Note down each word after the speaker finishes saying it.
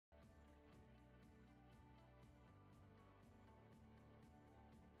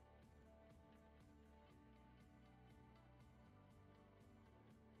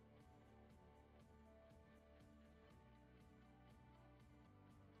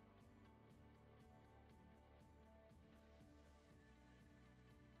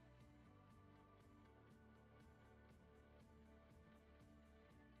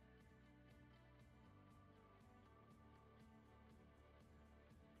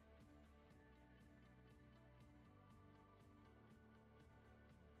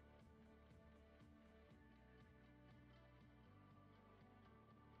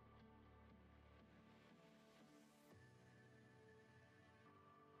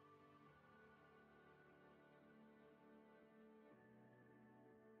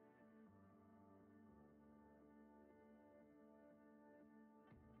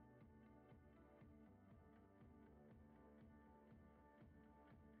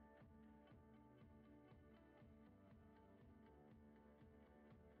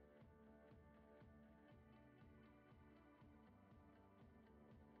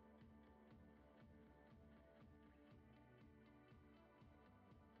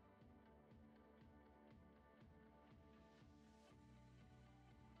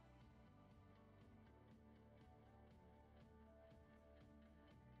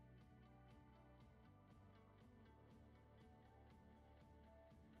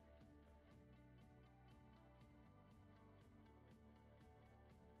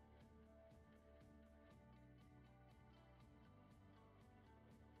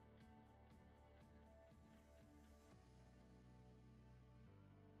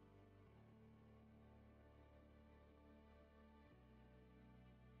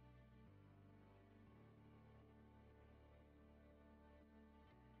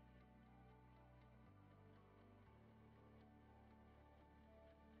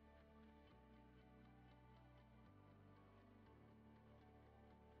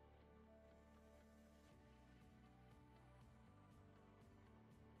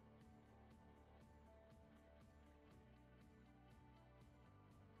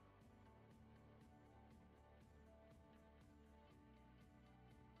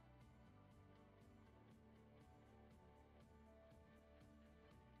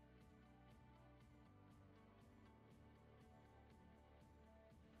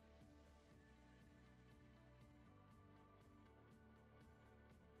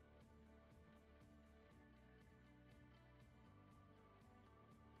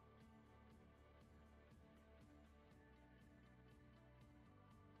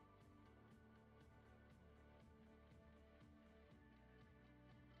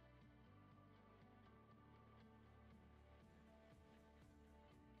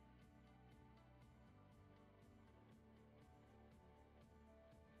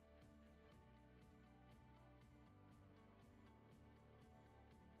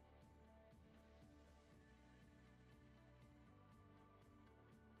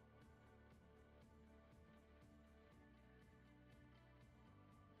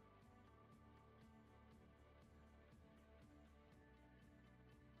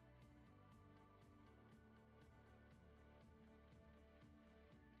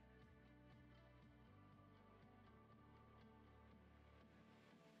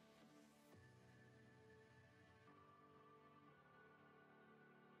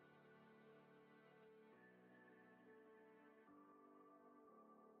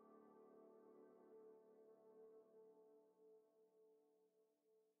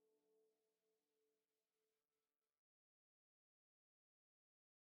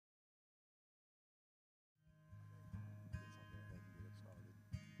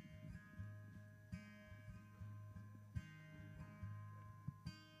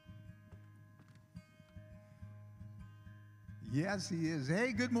Yes, he is.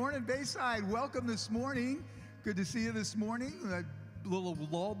 Hey, good morning, Bayside. Welcome this morning. Good to see you this morning. A little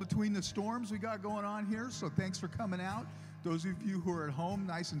lull between the storms we got going on here, so thanks for coming out. Those of you who are at home,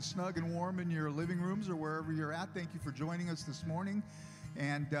 nice and snug and warm in your living rooms or wherever you're at, thank you for joining us this morning.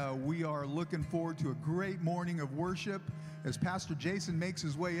 And we are looking forward to a great morning of worship. As Pastor Jason makes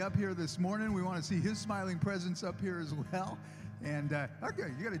his way up here this morning, we want to see his smiling presence up here as well. And,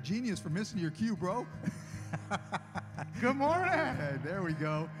 okay, you got a genius for missing your cue, bro. Good morning. Hey, there we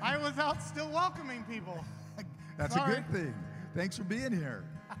go. I was out still welcoming people. That's Sorry. a good thing. Thanks for being here.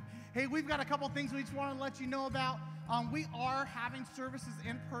 Hey, we've got a couple things we just want to let you know about. We are having services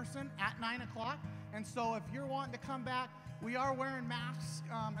in person at 9 o'clock. And so if you're wanting to come back, we are wearing masks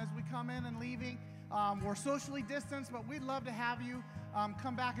as we come in and leaving. We're socially distanced, but we'd love to have you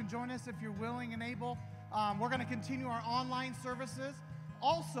come back and join us if you're willing and able. We're going to continue our online services.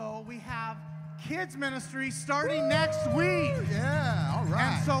 Also, we have kids ministry starting next week. Yeah, all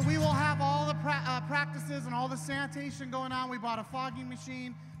right. And so we will have all the practices and all the sanitation going on. We bought a fogging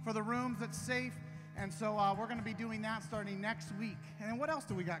machine for the rooms that's safe. And so we're going to be doing that starting next week. And what else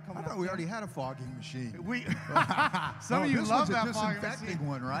do we got coming up? I thought we already had a fogging machine. Some of you love that this fogging disinfecting machine.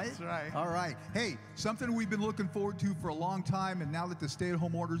 one, right? That's right. All right. Hey, something we've been looking forward to for a long time, and now that the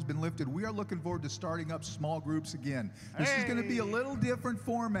stay-at-home order has been lifted, we are looking forward to starting up small groups again. This is going to be a little different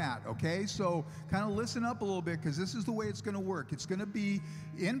format, okay? So kind of listen up a little bit, because this is the way it's going to work. It's going to be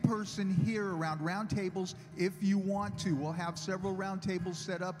in person here around round tables if you want to. We'll have several round tables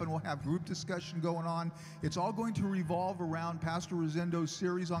set up, and we'll have group discussion going on. It's all going to revolve around Pastor Rosendo's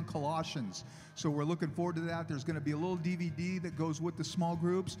series on Colossians. So we're looking forward to that. There's going to be a little DVD that goes with the small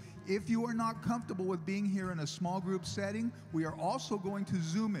groups. If you are not comfortable with being here in a small group setting, we are also going to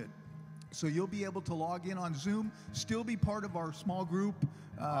Zoom it. So you'll be able to log in on Zoom, still be part of our small group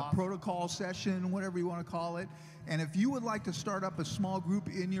protocol session, whatever you want to call it. And if you would like to start up a small group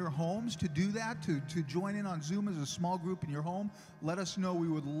in your homes to do that, to join in on Zoom as a small group in your home, let us know. We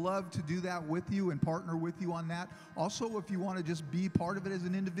would love to do that with you and partner with you on that. Also, if you want to just be part of it as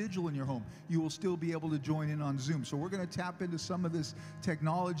an individual in your home, you will still be able to join in on Zoom. So we're going to tap into some of this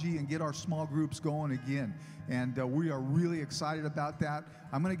technology and get our small groups going again. And we are really excited about that.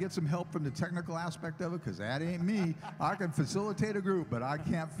 I'm going to get some help from the technical aspect of it, because that ain't me. I can facilitate a group, but I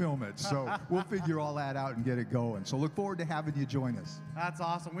can't film it. So we'll figure all that out and get it going. So look forward to having you join us. That's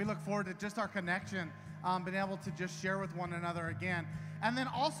awesome. We look forward to just our connection, being able to just share with one another again. And then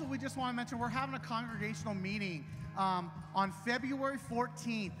also we just want to mention we're having a congregational meeting on February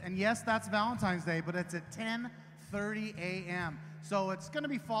 14th. And yes, that's Valentine's Day, but it's at 10:30 a.m. So it's going to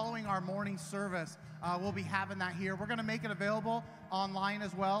be following our morning service. We'll be having that here. We're going to make it available online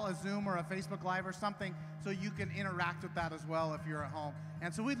as well, a Zoom or a Facebook Live or something, so you can interact with that as well if you're at home.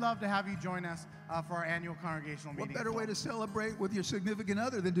 And so we'd love to have you join us for our annual congregational meeting. What better way to celebrate with your significant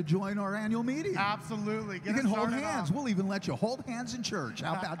other than to join our annual meeting? Absolutely. You can hold hands. We'll even let you hold hands in church.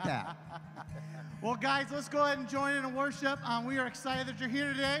 How about that? Well, guys, let's go ahead and join in and worship. We are excited that you're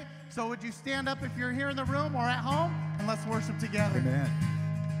here today. So would you stand up if you're here in the room or at home, and let's worship together. Amen.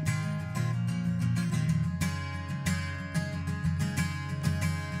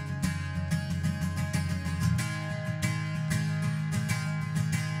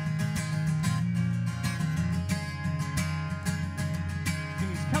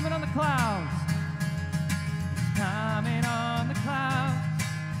 He's coming on the clouds. He's coming on the clouds.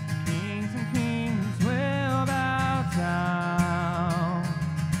 Kings and kings will bow down.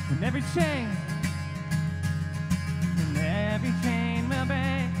 And every chain will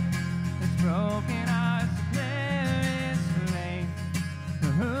break. It's broken, our declare is slain. For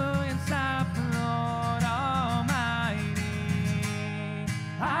who can stop the Lord Almighty?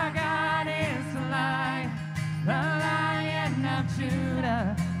 Our God is the Lion of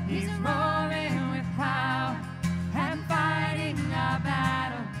Judah. He's roaring with power and fighting our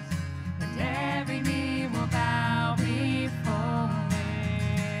battles. And every knee will bow before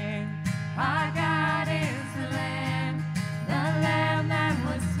him. Our God is the Lamb that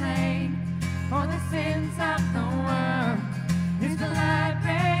was slain for the sins of the world. His blood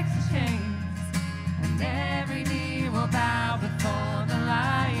breaks the chains, and every knee will bow before the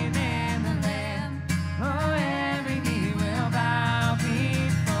Lion and the Lamb. Oh, every knee will bow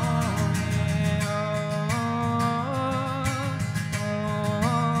before him.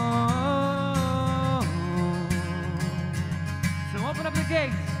 So open up the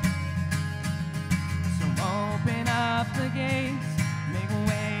gates. Open up the gates, make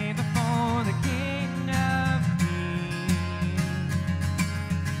way before the King of Kings.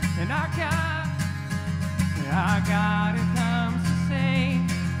 And our God who comes to save,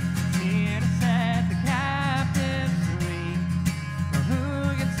 is here to set the captives free.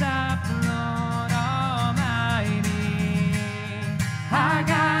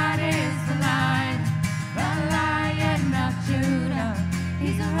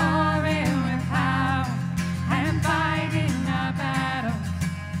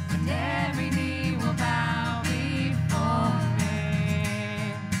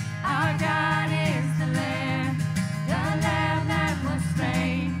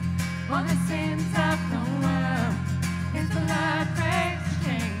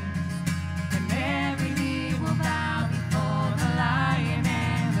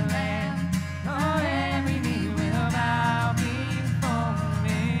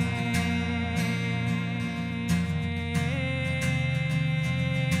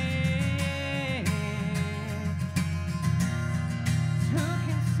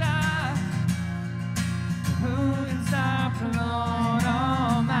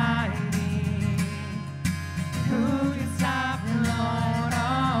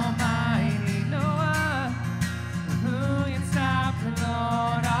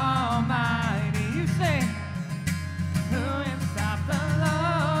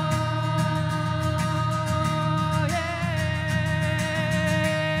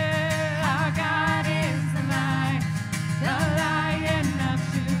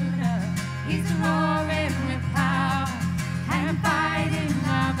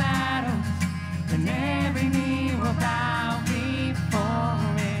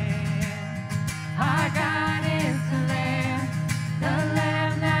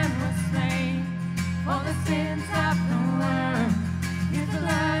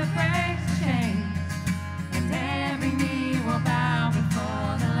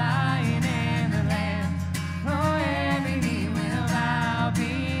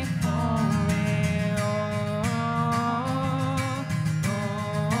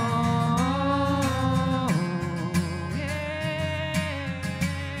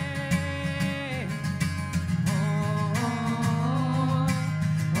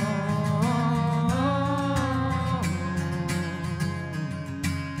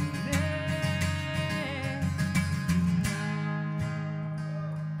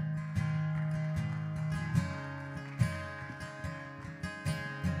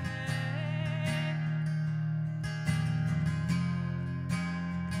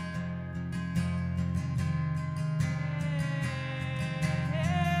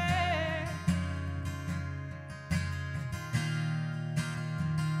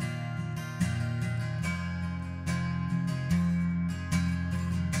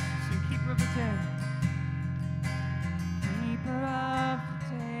 keeper of the day. Keeper of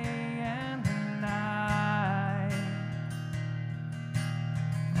the day and the night.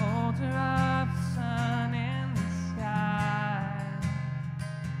 Holder of the sun and the sky.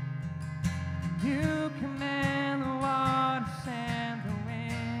 You command the waters and the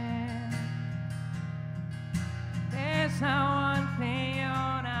wind. There's not one thing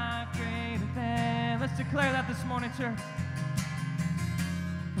you're not greater than. Let's declare that this morning, church.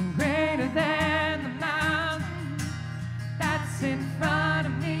 Greater than the mountain that's in front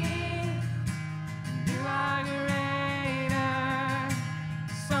of me. You are greater,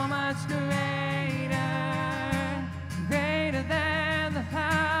 so much greater. Greater than the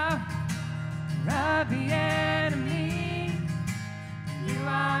power of the enemy. You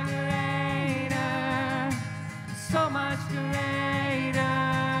are greater, so much greater.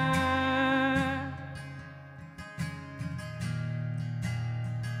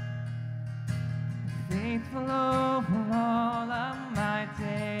 Faithful over all of my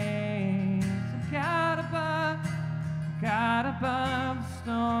days. God above the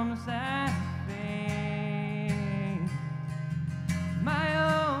storms that fade. My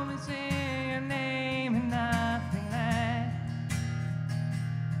home is in your name and nothing less.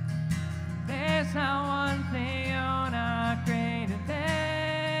 There's not one thing you're not greater than.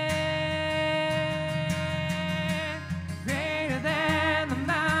 Greater than the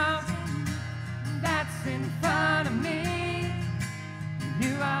mountain that's in front of me.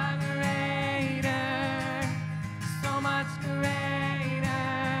 You are greater, so much greater.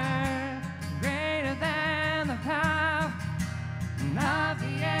 Greater than the power of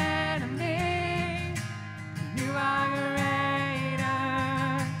the enemy. You are greater,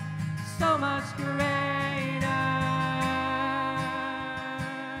 so much greater.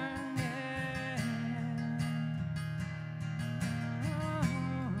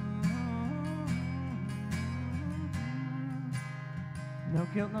 No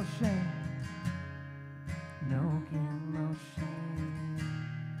guilt, no shame. No guilt, no shame.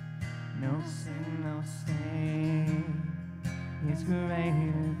 No sin, no stain. It's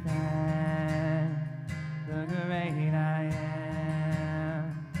greater than the great I am.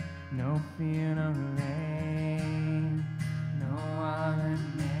 No fear, no rain. No other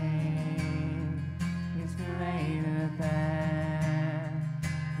name. It's greater than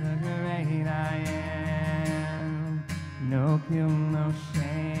the great I am. No guilt, no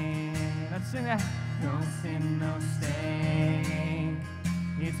shame. Let's sing that. No sin, no stain.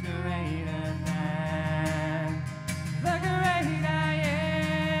 It's greater than the great I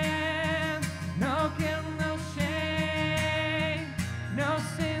am. No guilt, no shame. No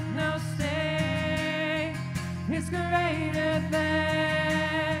sin, no stain. It's greater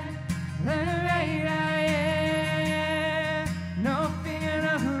than the great I am. No fear,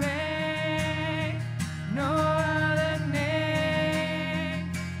 no rain. No other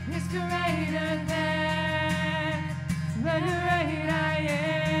name. It's greater than the great I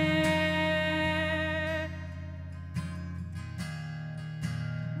am.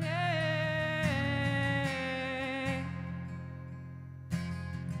 Yeah.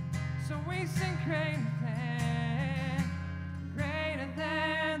 So we sing greater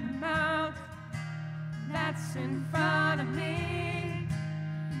than the mountain that's in front of me.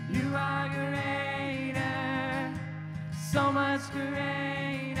 You are greater, so much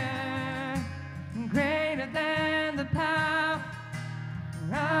greater. Greater than the power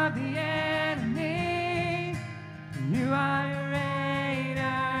of the enemy. You are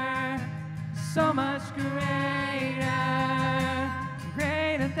greater, so much greater.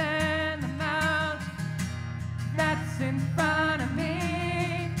 Greater than the mountain that's in front of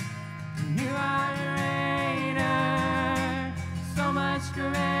me. You are greater, so much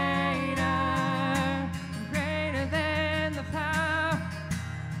greater. Greater than the power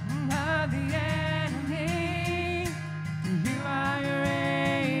of the enemy. You are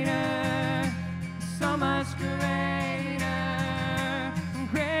greater, so much greater.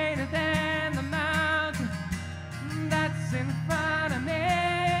 Greater than the mountain that's in front of me.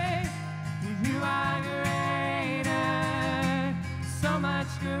 You are greater, so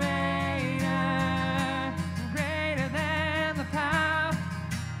much greater. Greater than the power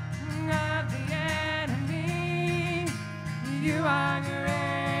of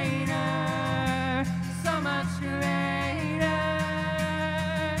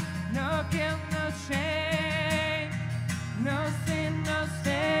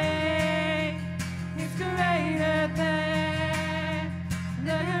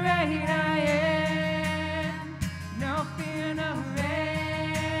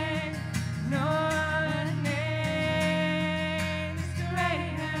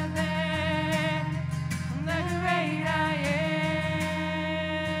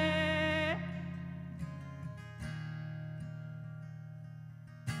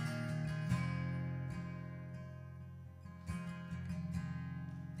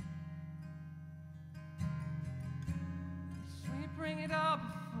bring it all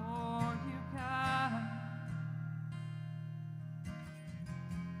before you, God.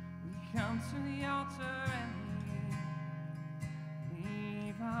 We come to the altar and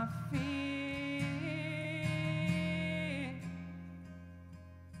leave our feet.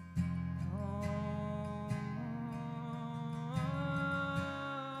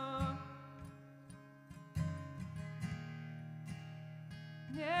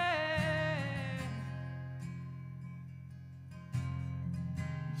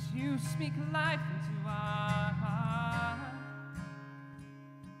 You speak life into our heart.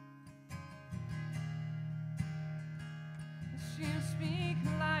 You speak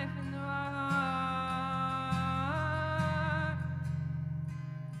life into our heart.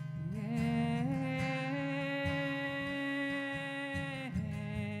 Yeah.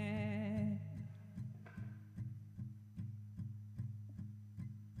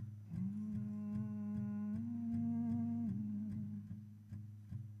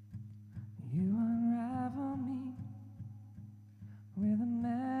 You unravel me with a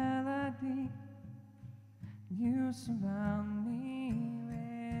melody. You surround me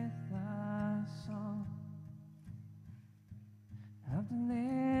with a song of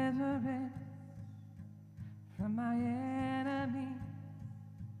deliverance from my enemy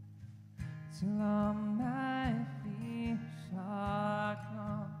till all my fears are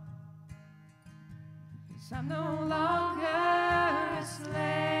gone. 'Cause I'm no longer a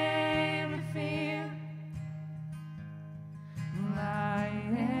slave to fear. I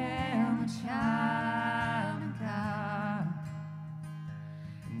am a child of God.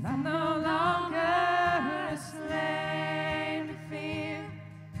 And I'm no longer a slave to fear.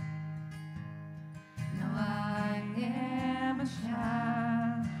 No, I am a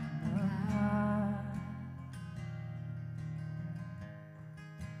child of God.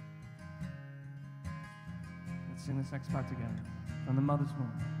 Let's sing this next part together. From the mother's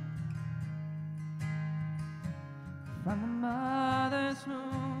womb. From the mother's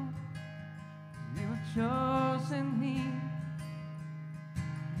womb, you have chosen me.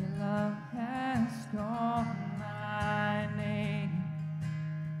 Your love has called my name,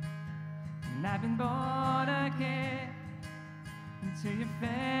 and I've been born again into your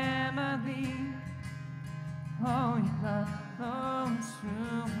family. Oh, your love flows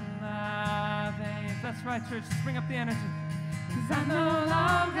through my veins. That's right, church. Let's bring up the energy. 'Cause I'm no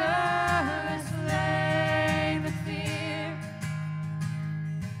longer a slave to fear.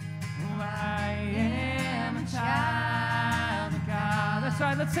 Oh, I am a child of God. That's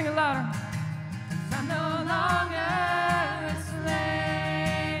right, let's sing it louder. 'Cause I'm no longer a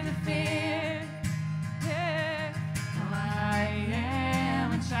slave to fear. Yeah. Oh, I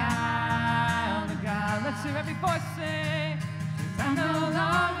am a child of God. Let's hear every voice sing. 'Cause I'm no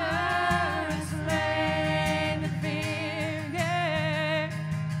longer a slave to fear. Yeah.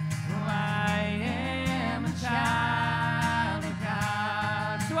 Oh, I am a child of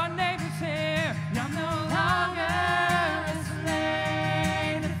God. To our neighbors here, I'm no longer a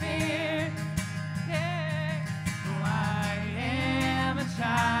slave to fear. Yeah. Oh, I am a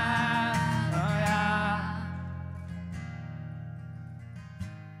child. Oh, yeah.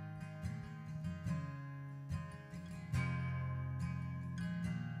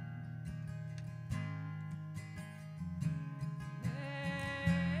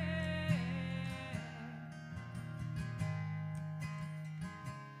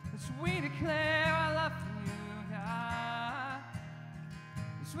 As we declare our love for you, God,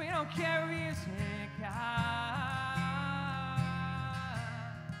 as we don't care who is here, God.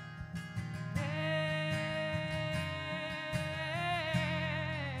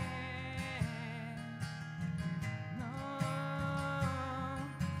 No.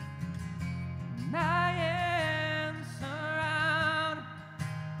 And I am surrounded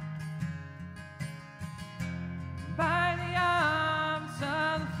by the arms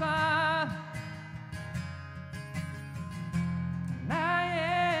of the Father. And I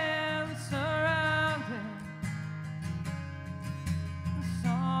am surrounded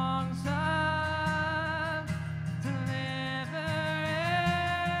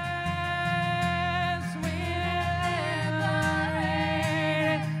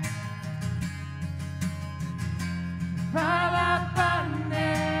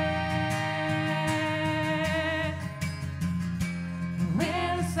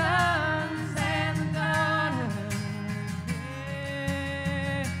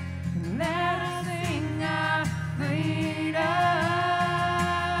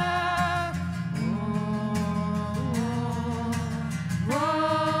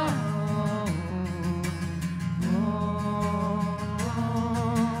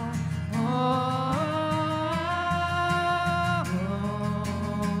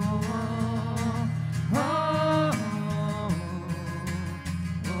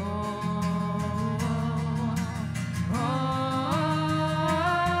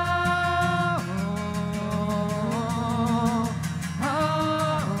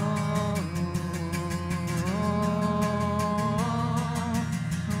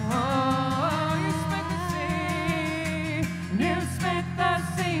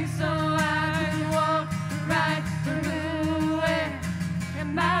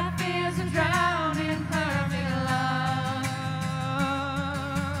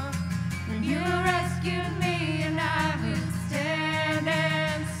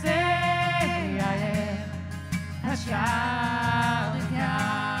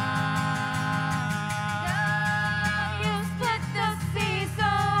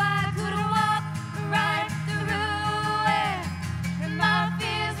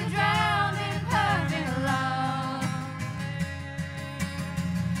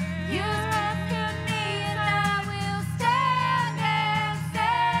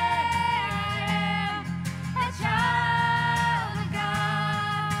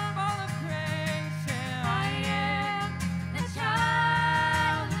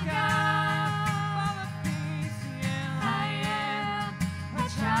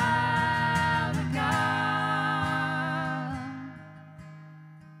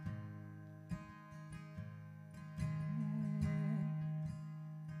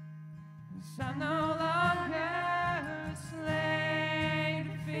I'm no longer a slave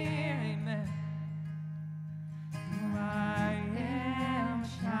to fear, amen. I am a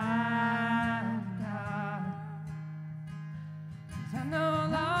child of God. 'Cause I'm no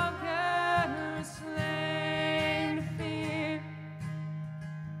longer a slave to fear.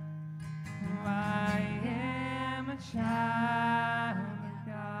 I am a child of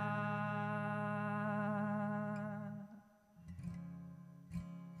God.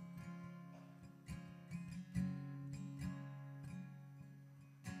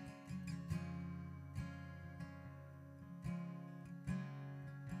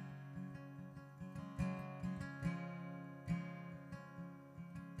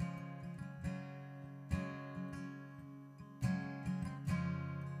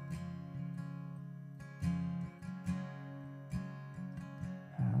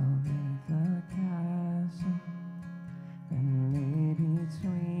 I'll make the castle and lay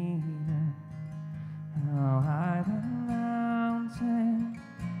between us. I'll hide the mountain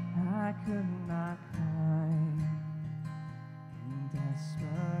I could not climb. In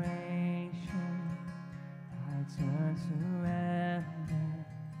desperation, I turned to heaven,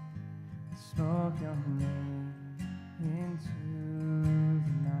 spoke your name into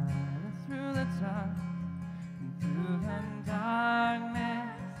the night. And through the dark, through the darkness,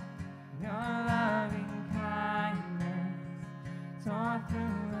 your loving kindness tore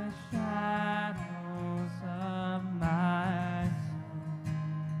through the shadows of my soul.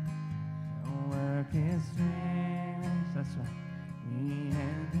 Your work is finished, that's right. The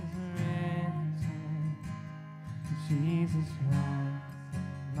end is written. Jesus Christ,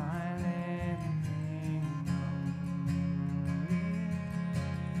 my living hope.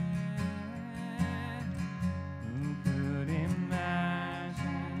 Who could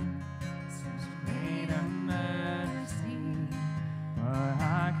imagine such great a mercy? Or I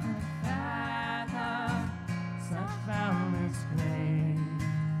could fathom such boundless grace.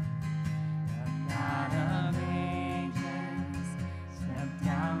 The God of ages stepped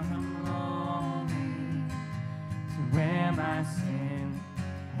down from glory to wear my sin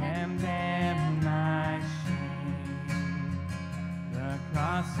and bear my shame. The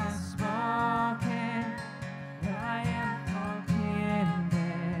cross has spoken, I am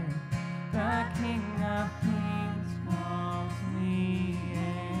forgiven. The King of Kings calls me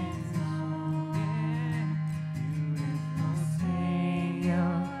his own. Beautiful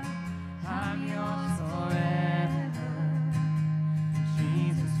Savior, I'm yours forever.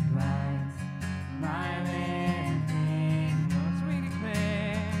 Jesus Christ, my living hope. We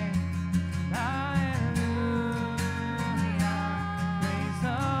declare, hallelujah. Praise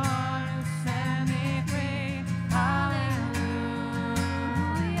the Lord who set me free. Hallelujah.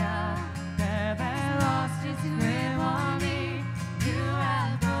 Death has lost its grip on me. You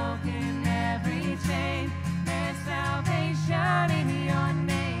have broken every chain. There's salvation in your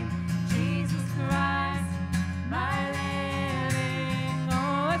name. Jesus Christ, my living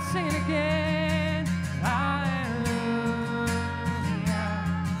hope. Let's sing it again. Hallelujah.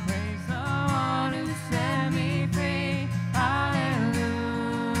 Praise the one who set me free. Hallelujah.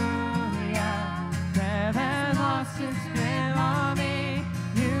 Death has lost its grip on me.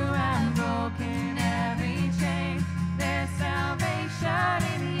 You have broken every chain. There's salvation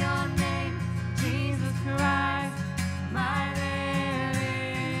in your name. Jesus Christ, my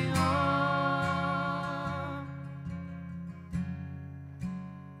living hope.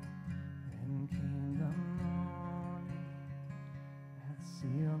 Then came the morning, that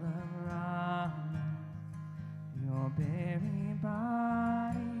sealed the promise. Your very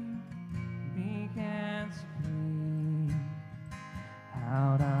body began to breathe.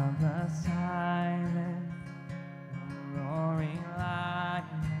 Out of the silence, the roaring lion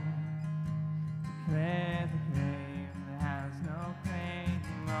declared the grave has no claim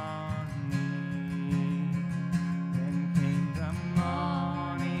on me. Then came the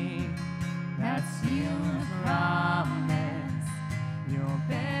morning, that sealed the promise. Your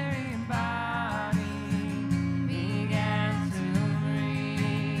very body began to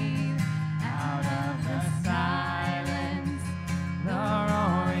breathe. Out of the silence, the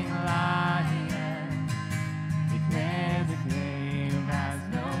roaring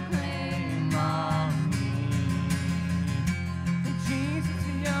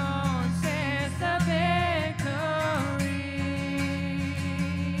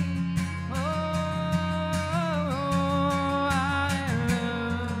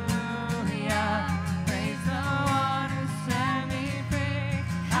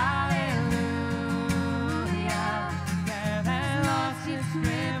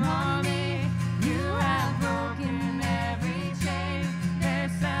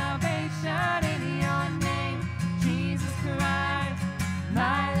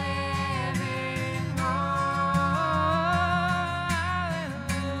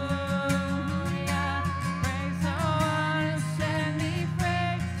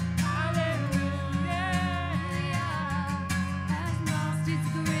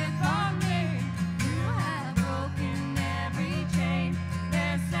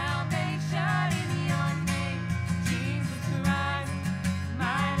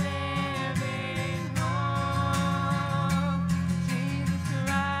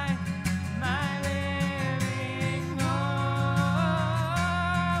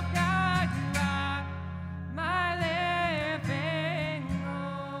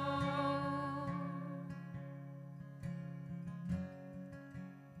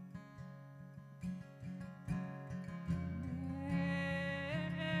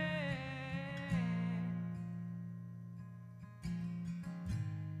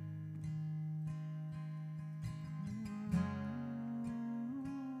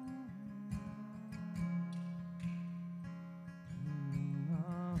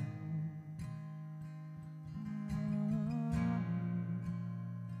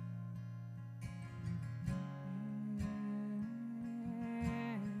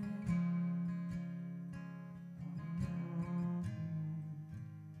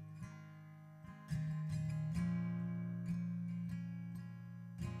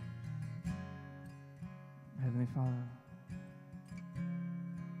Heavenly Father,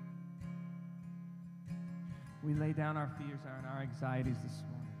 we lay down our fears and our anxieties this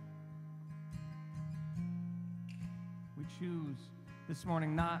morning. We choose this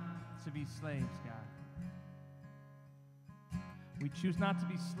morning not to be slaves, God. We choose not to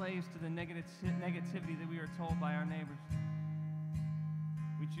be slaves to the negativity that we are told by our neighbors.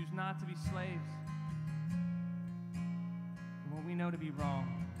 We choose not to be slaves to what we know to be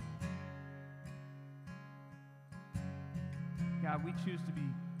wrong. God, we choose to be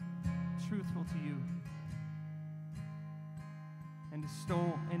truthful to you and to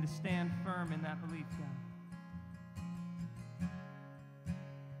stand firm in that belief, God.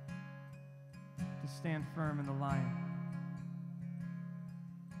 To stand firm in the lion.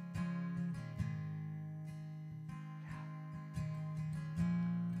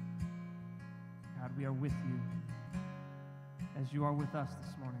 God, we are with you as you are with us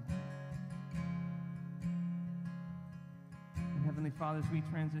this morning. And Heavenly Father, as we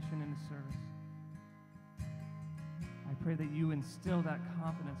transition into service, I pray that you instill that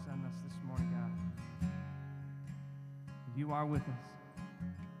confidence in us this morning, God. You are with us.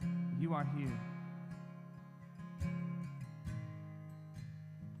 You are here.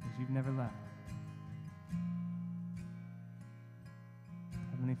 As you've never left.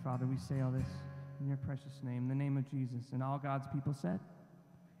 Heavenly Father, we say all this in your precious name, in the name of Jesus. And all God's people said,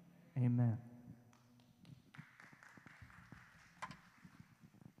 amen.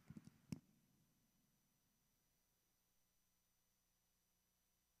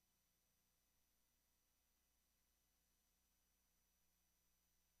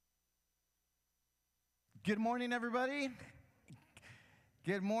 Good morning, everybody.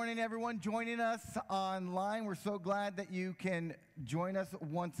 Good morning, everyone joining us online. We're so glad that you can join us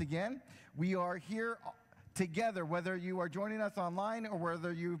once again. We are here together, whether you are joining us online or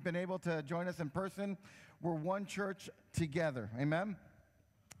whether you've been able to join us in person. We're one church together. Amen?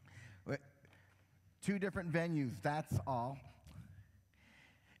 Two different venues, that's all.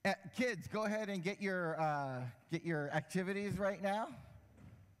 Kids, go ahead and get your activities right now.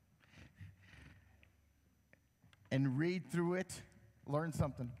 And read through it, learn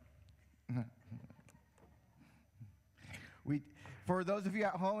something. For those of you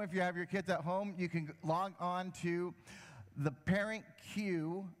at home, if you have your kids at home, you can log on to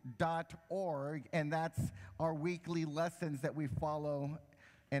theparentq.org, and that's our weekly lessons that we follow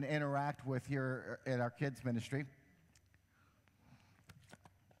and interact with here at our kids ministry.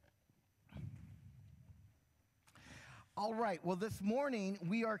 All right, well, this morning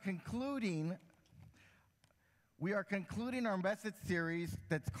we are concluding our message series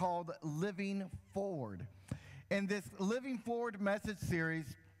that's called Living Forward. And this Living Forward message series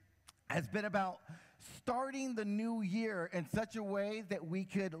has been about starting the new year in such a way that we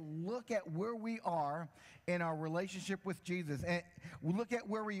could look at where we are in our relationship with Jesus. And we look at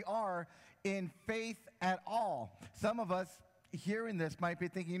where we are in faith at all. Some of us hearing this might be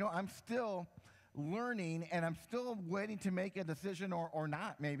thinking, I'm still learning and I'm still waiting to make a decision or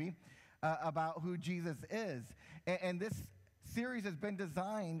not maybe about who Jesus is. And this series has been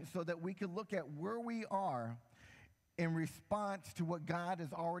designed so that we could look at where we are in response to what God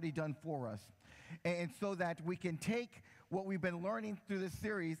has already done for us. And so that we can take what we've been learning through this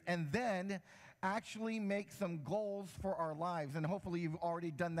series and then actually make some goals for our lives. And hopefully you've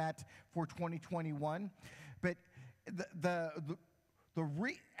already done that for 2021. But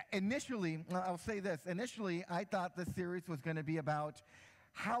initially, I'll say this. Initially, I thought this series was going to be about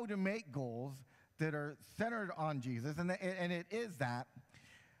how to make goals that are centered on Jesus, and it is that.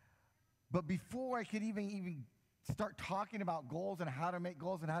 But before I could even start talking about goals and how to make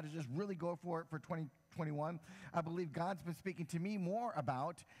goals and how to just really go for it for 2021, I believe God's been speaking to me more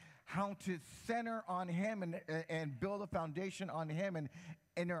about how to center on Him and build a foundation on Him and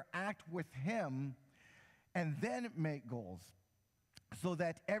interact with Him and then make goals so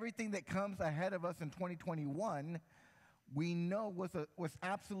that everything that comes ahead of us in 2021 we know with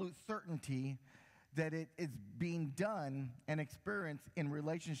absolute certainty that it is being done and experienced in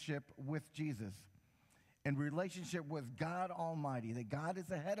relationship with Jesus, in relationship with God Almighty, that God is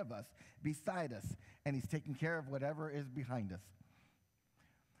ahead of us, beside us, and He's taking care of whatever is behind us.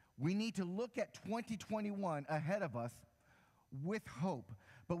 We need to look at 2021 ahead of us with hope,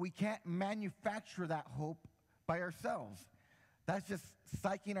 but we can't manufacture that hope by ourselves. That's just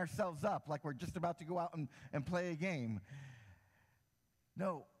psyching ourselves up like we're just about to go out and play a game.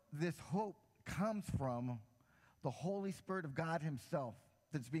 No, this hope comes from the Holy Spirit of God Himself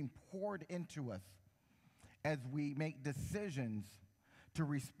that's being poured into us as we make decisions to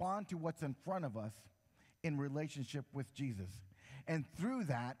respond to what's in front of us in relationship with Jesus. And through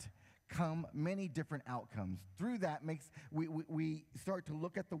that come many different outcomes. Through that we start to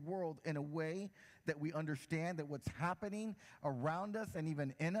look at the world in a way that we understand that what's happening around us and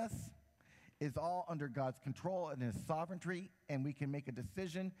even in us is all under God's control and His sovereignty, and we can make a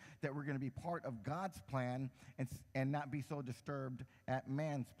decision that we're going to be part of God's plan and not be so disturbed at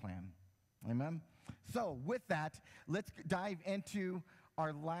man's plan. Amen? So with that, let's dive into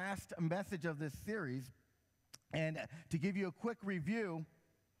our last message of this series. And to give you a quick review,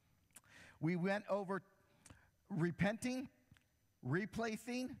 we went over repenting,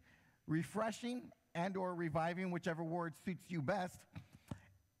 replacing, refreshing, and or reviving, whichever word suits you best.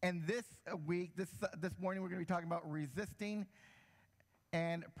 And this week, this morning, we're going to be talking about resisting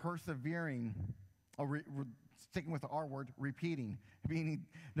and persevering. Sticking with the R word, repeating. Meaning,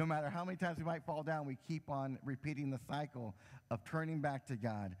 no matter how many times we might fall down, we keep on repeating the cycle of turning back to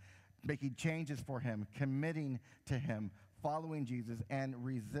God, making changes for Him, committing to Him, following Jesus, and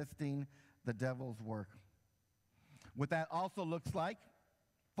resisting the devil's work. What that also looks like,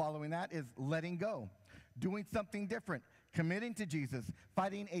 following that, is letting go, doing something different, committing to Jesus,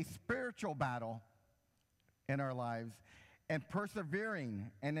 fighting a spiritual battle in our lives, and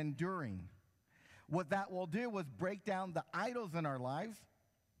persevering and enduring. What that will do is break down the idols in our lives,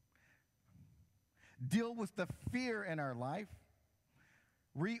 deal with the fear in our life,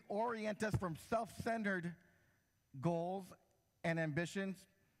 reorient us from self-centered goals and ambitions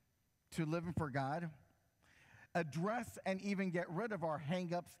to living for God, address and even get rid of our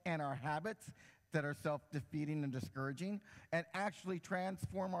hang-ups and our habits that are self-defeating and discouraging, and actually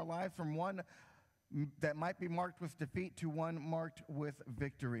transform our lives from one that might be marked with defeat to one marked with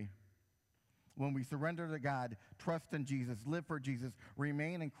victory. When we surrender to God, trust in Jesus, live for Jesus,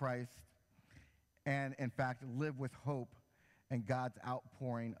 remain in Christ, and in fact, live with hope and God's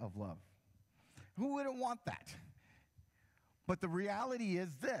outpouring of love. Who wouldn't want that? But the reality is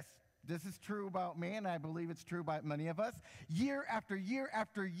this. This is true about me, and I believe it's true about many of us. Year after year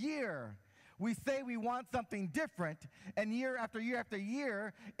after year, we say we want something different, and year after year after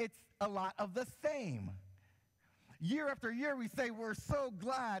year, it's a lot of the same. Year after year, we say we're so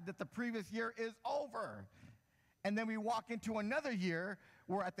glad that the previous year is over. And then we walk into another year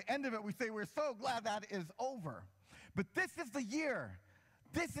where at the end of it, we say we're so glad that is over. But this is the year.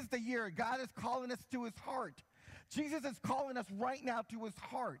 This is the year God is calling us to His heart. Jesus is calling us right now to His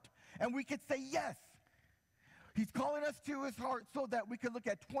heart. And we could say yes. He's calling us to His heart so that we could look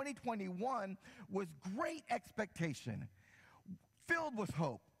at 2021 with great expectation, filled with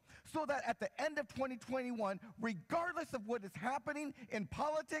hope. So that at the end of 2021, regardless of what is happening in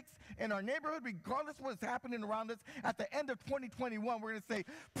politics, in our neighborhood, regardless of what is happening around us, at the end of 2021, we're going to say,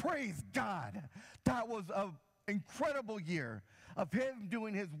 praise God. That was an incredible year of Him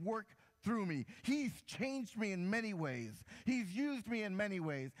doing His work through me. He's changed me in many ways. He's used me in many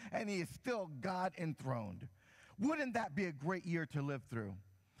ways, and He is still God enthroned. Wouldn't that be a great year to live through?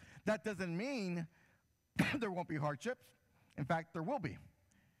 That doesn't mean there won't be hardships. In fact, there will be.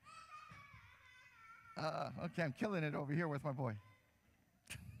 Okay, I'm killing it over here with my boy.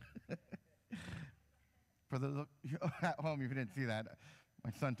 For those at home, if you didn't see that,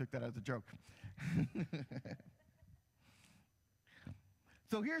 my son took that as a joke.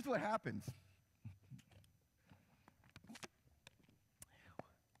 So here's what happens.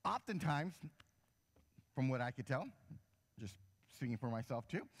 Oftentimes, from what I could tell, just speaking for myself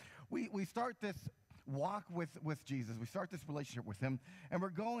too, we start this walk with Jesus. We start this relationship with Him, and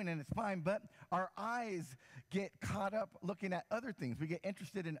we're going, and it's fine, but our eyes get caught up looking at other things. We get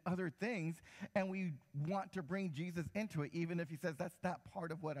interested in other things, and we want to bring Jesus into it, even if He says, that's not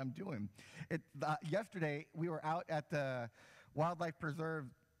part of what I'm doing. Yesterday, we were out at the wildlife preserve,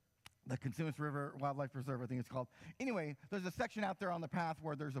 the Consumnes River Wildlife Preserve, I think it's called. Anyway, there's a section out there on the path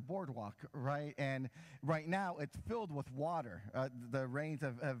where there's a boardwalk, right? And right now, it's filled with water. The rains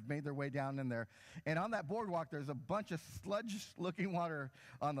have made their way down in there. And on that boardwalk, there's a bunch of sludge-looking water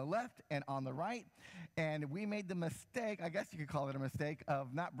on the left and on the right. And we made the mistake, I guess you could call it a mistake,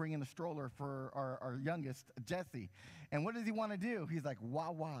 of not bringing the stroller for our youngest, Jesse. And what does he want to do? He's like,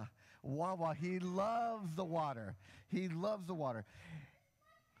 wah, wah, wah, wah. He loves the water. He loves the water.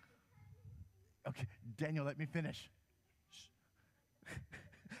 Okay, Daniel, let me finish. Shh.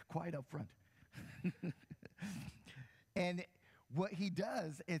 Quiet up front. And what he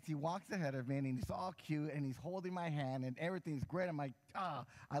does is he walks ahead of me, and he's all cute, and he's holding my hand, and everything's great. I'm like,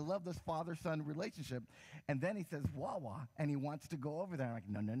 I love this father-son relationship. And then he says, wah-wah, and he wants to go over there. I'm like,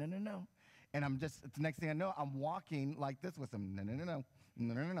 no, no, no, no, no. And I'm just, it's the next thing I know, I'm walking like this with him. No, no, no, no.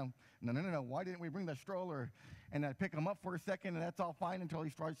 No, no, no, no. No, no, no, no. Why didn't we bring the stroller? And I pick him up for a second, and that's all fine until he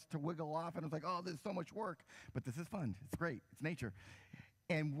starts to wiggle off. And I was like, oh, this is so much work. But this is fun. It's great. It's nature.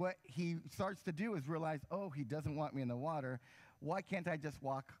 And what he starts to do is realize, oh, he doesn't want me in the water. Why can't I just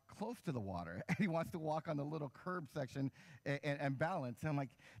walk close to the water? And he wants to walk on the little curb section and balance. And I'm like,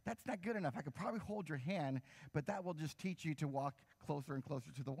 that's not good enough. I could probably hold your hand, but that will just teach you to walk closer and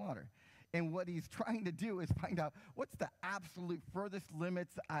closer to the water. And what he's trying to do is find out what's the absolute furthest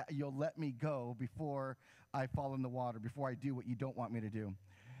limits you'll let me go before I fall in the water, before I do what you don't want me to do.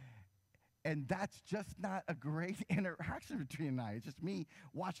 And that's just not a great interaction between him and I. It's just me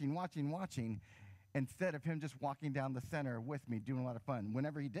watching, instead of him just walking down the center with me, doing a lot of fun.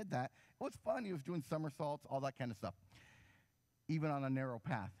 Whenever he did that, it was fun. He was doing somersaults, all that kind of stuff, even on a narrow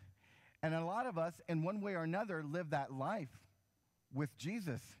path. And a lot of us, in one way or another, live that life with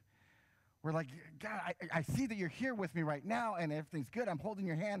Jesus. We're like, God, I see that you're here with me right now, and everything's good. I'm holding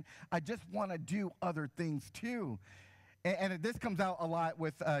your hand. I just want to do other things too. And this comes out a lot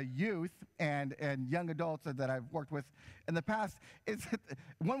with youth and young adults that I've worked with in the past. Is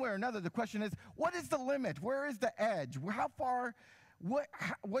one way or another, the question is, what is the limit? Where is the edge? How far?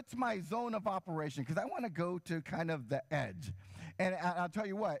 What's my zone of operation? Because I want to go to kind of the edge. And I'll tell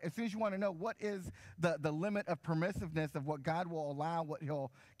you what, as soon as you want to know what is the limit of permissiveness of what God will allow, what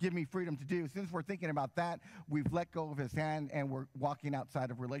he'll give me freedom to do, as soon as we're thinking about that, we've let go of his hand and we're walking outside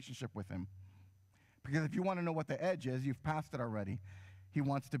of relationship with him. Because if you want to know what the edge is, you've passed it already. He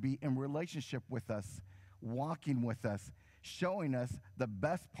wants to be in relationship with us, walking with us, showing us the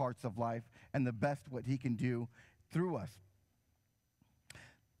best parts of life and the best what he can do through us.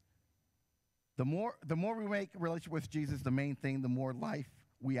 The more we make a relationship with Jesus, the main thing, the more life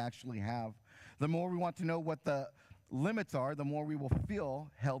we actually have. The more we want to know what the limits are, the more we will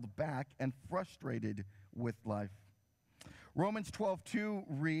feel held back and frustrated with life. Romans 12:2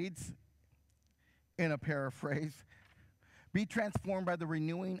 reads, in a paraphrase, be transformed by the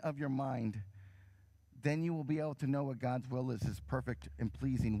renewing of your mind. Then you will be able to know what God's will is, his perfect and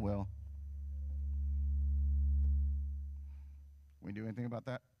pleasing will. We do anything about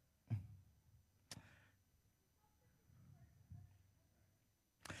that?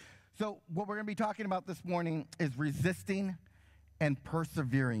 So what we're going to be talking about this morning is resisting and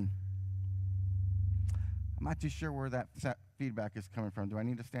persevering. I'm not too sure where that feedback is coming from. Do I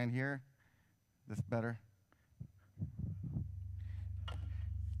need to stand here? This better?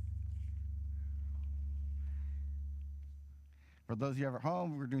 For those of you at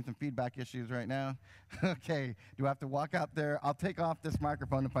home, we're doing some feedback issues right now. Okay, do I have to walk out there? I'll take off this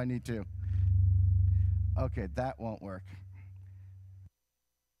microphone if I need to. Okay, that won't work.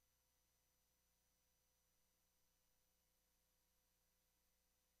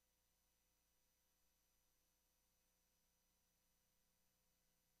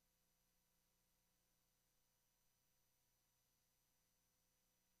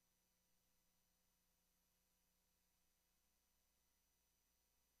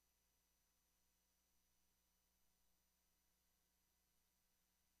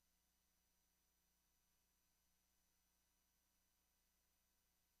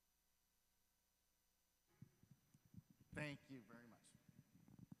 Thank you very much.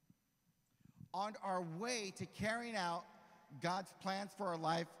 On our way to carrying out God's plans for our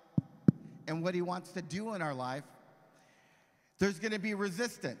life and what he wants to do in our life, there's going to be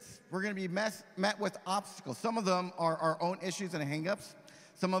resistance. We're going to be met with obstacles. Some of them are our own issues and hang-ups.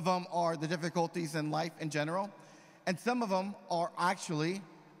 Some of them are the difficulties in life in general. And some of them are actually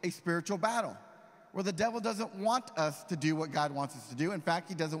a spiritual battle where the devil doesn't want us to do what God wants us to do. In fact,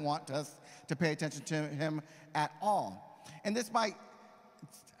 he doesn't want us to pay attention to him at all. And this might,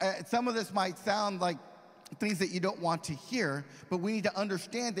 some of this might sound like things that you don't want to hear, but we need to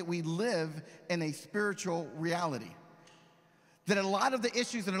understand that we live in a spiritual reality. That a lot of the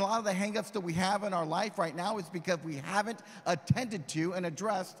issues and a lot of the hang-ups that we have in our life right now is because we haven't attended to and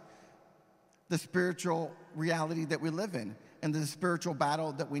addressed the spiritual reality that we live in and the spiritual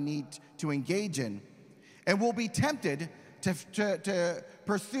battle that we need to engage in. And we'll be tempted to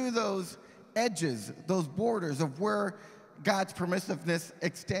pursue those edges, those borders of where God's permissiveness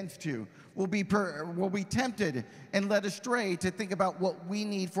extends to. We'll be tempted and led astray to think about what we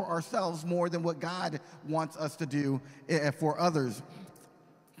need for ourselves more than what God wants us to do for others,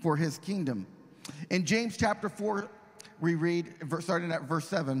 for his kingdom. In James chapter 4, we read, starting at verse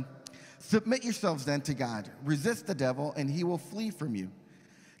 7, submit yourselves then to God. Resist the devil, and he will flee from you.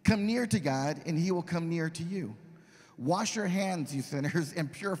 Come near to God, and he will come near to you. Wash your hands, you sinners,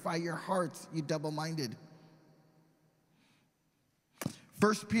 and purify your hearts, you double-minded.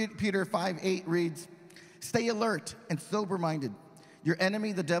 1 Peter 5:8 reads, stay alert and sober-minded. Your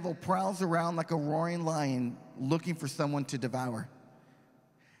enemy, the devil, prowls around like a roaring lion looking for someone to devour.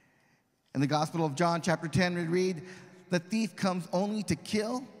 In the Gospel of John chapter 10, we read, The thief comes only to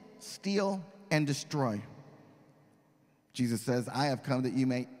kill, steal, and destroy. Jesus says, I have come that you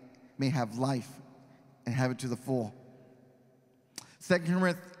may have life and have it to the full. 2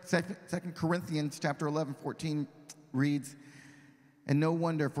 Corinthians chapter 11, 14 reads, and no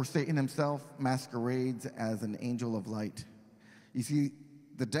wonder, for Satan himself masquerades as an angel of light. You see,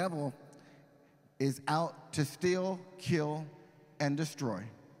 the devil is out to steal, kill, and destroy.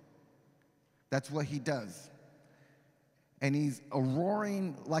 That's what he does. And he's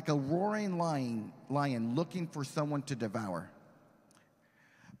like a roaring lion looking for someone to devour.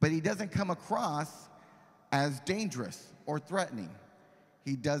 But he doesn't come across as dangerous or threatening.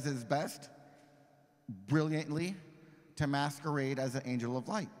 He does his best, brilliantly, to masquerade as an angel of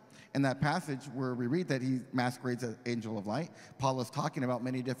light. In that passage where we read that he masquerades as an angel of light, Paul is talking about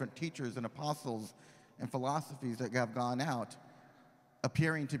many different teachers and apostles and philosophies that have gone out,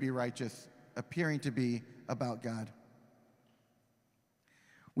 appearing to be righteous, appearing to be about God.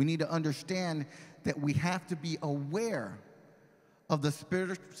 We need to understand that we have to be aware of the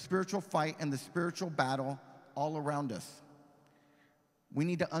spiritual fight and the spiritual battle all around us. We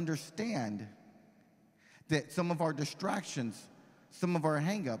need to understand that some of our distractions, some of our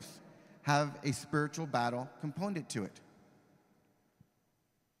hang-ups have a spiritual battle component to it.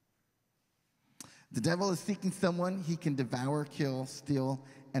 The devil is seeking someone he can devour, kill, steal,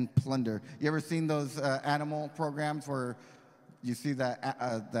 and plunder. You ever seen those animal programs where you see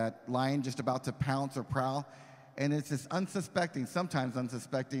that lion just about to pounce or prowl, and it's this sometimes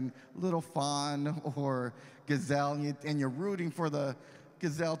unsuspecting little fawn or gazelle, and you're rooting for the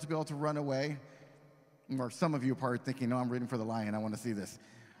gazelle to be able to run away. Or some of you are probably thinking, no, I'm rooting for the lion. I want to see this.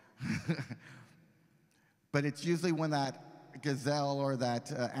 But it's usually when that gazelle or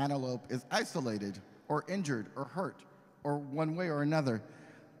that antelope is isolated or injured or hurt or one way or another.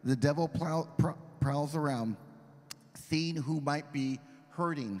 The devil prowls around, seeing who might be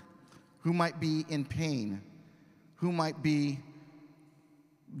hurting, who might be in pain, who might be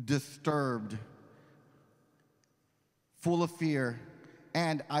disturbed, full of fear,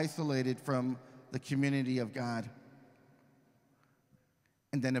 and isolated from the community of God,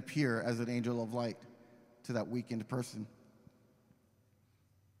 and then appear as an angel of light to that weakened person.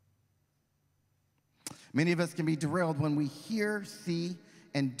 Many of us can be derailed when we hear, see,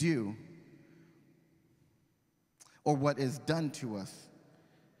 and do, or what is done to us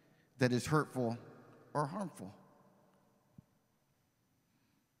that is hurtful or harmful.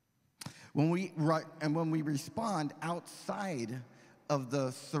 When we respond outside of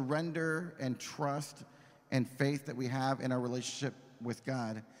the surrender and trust and faith that we have in our relationship with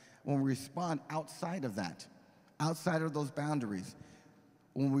God, when we respond outside of that, outside of those boundaries,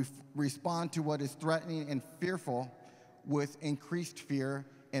 when we respond to what is threatening and fearful with increased fear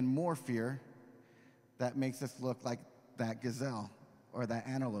and more fear, that makes us look like that gazelle or that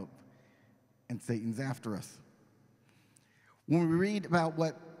antelope, and Satan's after us. When we read about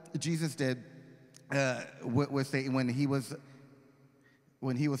what Jesus did with Satan when he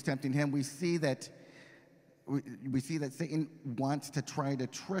was tempting him, we see that Satan wants to try to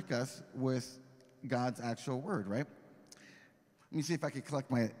trick us with God's actual word, right? Let me see if I can collect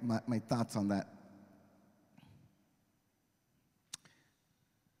my thoughts on that.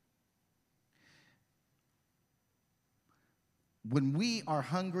 When we are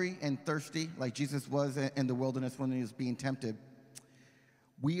hungry and thirsty, like Jesus was in the wilderness when he was being tempted,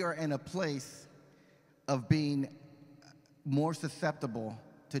 we are in a place of being more susceptible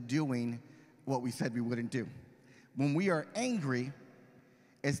to doing what we said we wouldn't do. When we are angry,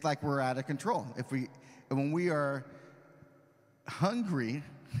 it's like we're out of control. When we are hungry,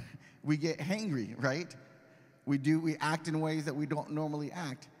 we get hangry, right? We act in ways that we don't normally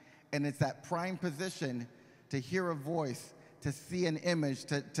act. And it's that prime position to hear a voice, to see an image,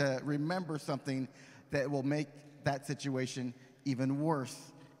 to remember something that will make that situation even worse.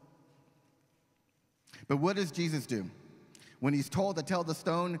 But what does Jesus do? When he's told to tell the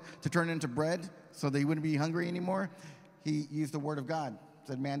stone to turn into bread so that he wouldn't be hungry anymore, he used the word of God.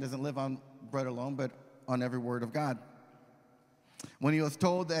 Said man doesn't live on bread alone, but on every word of God. When he was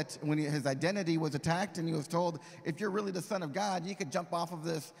told that his identity was attacked, and he was told, if you're really the Son of God, you could jump off of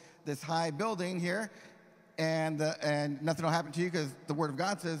this high building here, and nothing will happen to you because the word of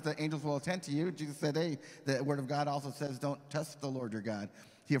God says the angels will attend to you. Jesus said, hey, the word of God also says don't test the Lord your God.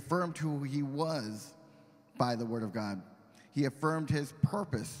 He affirmed who he was by the word of God. He affirmed his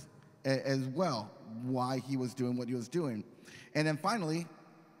purpose as well, why he was doing what he was doing. And then finally,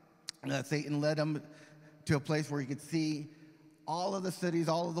 Satan led him to a place where he could see all of the cities,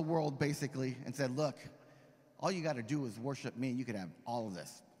 all of the world, basically, and said, look, all you got to do is worship me, and you could have all of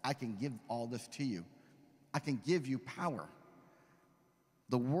this. I can give all this to you. I can give you power.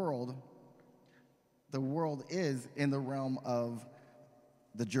 The world is in the realm of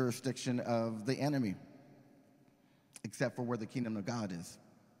the jurisdiction of the enemy, except for where the kingdom of God is.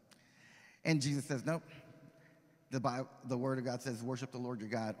 And Jesus says, nope. The Word of God says, worship the Lord your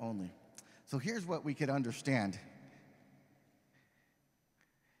God only. So here's what we could understand.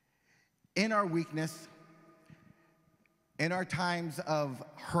 In our weakness, in our times of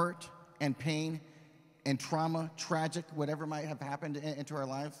hurt and pain and trauma, tragic, whatever might have happened into our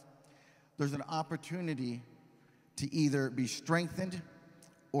lives, there's an opportunity to either be strengthened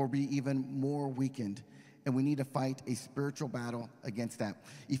or be even more weakened. And we need to fight a spiritual battle against that.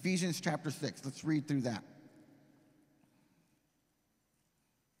 Ephesians chapter 6, let's read through that.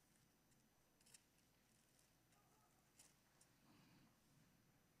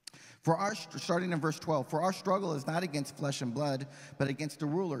 Starting in verse 12, for our struggle is not against flesh and blood, but against the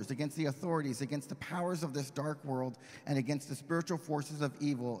rulers, against the authorities, against the powers of this dark world, and against the spiritual forces of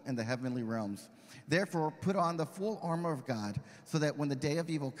evil in the heavenly realms. Therefore, put on the full armor of God, so that when the day of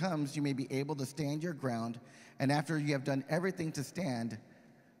evil comes, you may be able to stand your ground, and after you have done everything to stand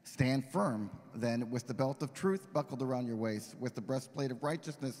firm, then with the belt of truth buckled around your waist, with the breastplate of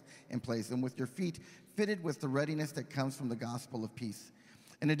righteousness in place, and with your feet fitted with the readiness that comes from the gospel of peace.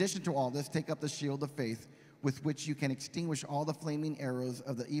 In addition to all this, take up the shield of faith with which you can extinguish all the flaming arrows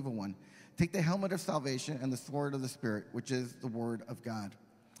of the evil one. Take the helmet of salvation and the sword of the Spirit, which is the word of God.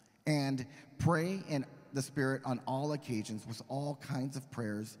 And pray in the Spirit on all occasions with all kinds of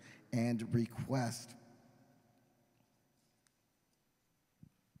prayers and requests.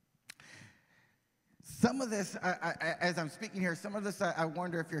 Some of this, as I'm speaking here, some of this I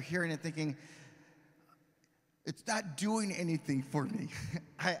wonder if you're hearing and thinking, it's not doing anything for me.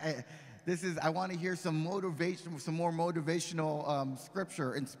 I want to hear some motivation, some more motivational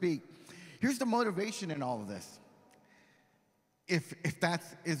scripture and speak. Here's the motivation in all of this. If that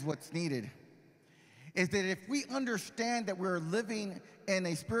is what's needed, is that if we understand that we're living in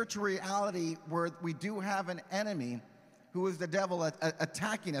a spiritual reality where we do have an enemy who is the devil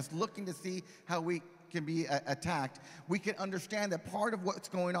attacking us, looking to see how we can be attacked, we can understand that part of what's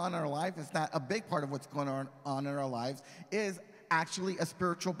going on in our life is not a big part of what's going on in our lives is actually a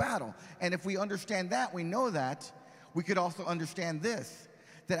spiritual battle. And if we understand that, we know that, we could also understand this,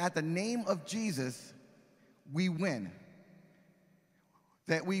 that at the name of Jesus, we win.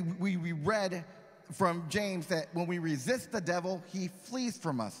 That we read from James that when we resist the devil, he flees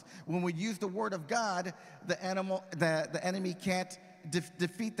from us. When we use the word of God, the enemy can't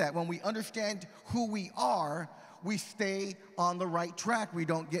defeat that. When we understand who we are, we stay on the right track. We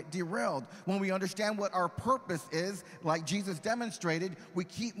don't get derailed. When we understand what our purpose is, like Jesus demonstrated, we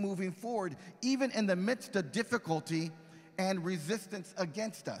keep moving forward, even in the midst of difficulty and resistance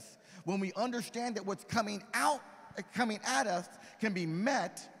against us. When we understand that what's coming at us can be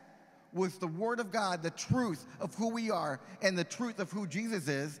met with the word of God, the truth of who we are and the truth of who Jesus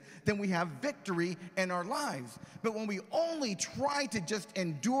is, then we have victory in our lives. But when we only try to just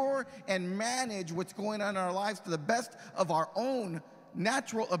endure and manage what's going on in our lives to the best of our own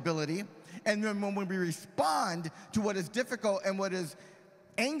natural ability, and then when we respond to what is difficult and what is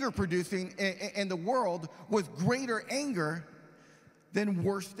anger producing in the world with greater anger, then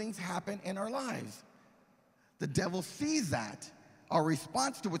worse things happen in our lives. The devil sees that. Our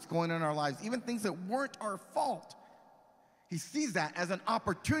response to what's going on in our lives, even things that weren't our fault, he sees that as an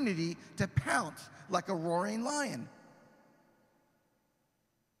opportunity to pounce like a roaring lion.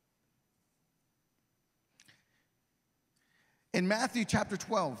 In Matthew chapter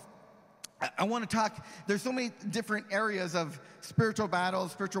 12, I want to talk, there's so many different areas of spiritual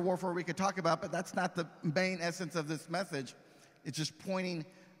battles, spiritual warfare we could talk about, but that's not the main essence of this message. It's just pointing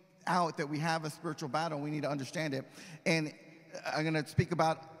out that we have a spiritual battle. We need to understand it. And I'm going to speak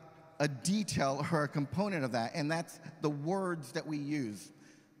about a detail or a component of that, and that's the words that we use,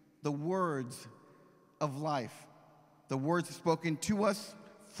 the words of life, the words spoken to us,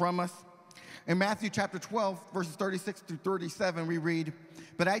 from us. In Matthew chapter 12, verses 36 through 37, we read,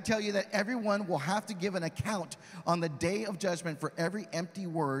 "But I tell you that everyone will have to give an account on the day of judgment for every empty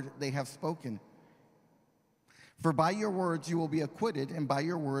word they have spoken. For by your words you will be acquitted, and by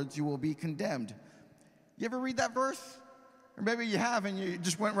your words you will be condemned." You ever read that verse? Or maybe you have and you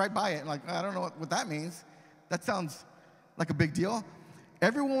just went right by it. Like, I don't know what that means. That sounds like a big deal.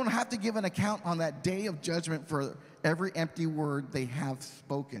 Everyone will have to give an account on that day of judgment for every empty word they have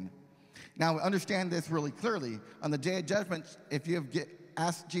spoken. Now, understand this really clearly. On the day of judgment, if you have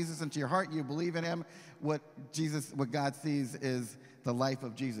asked Jesus into your heart, you believe in him, what God sees is the life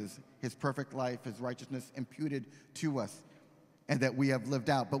of Jesus, his perfect life, his righteousness imputed to us, and that we have lived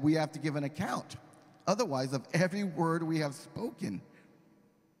out. But we have to give an account otherwise of every word we have spoken.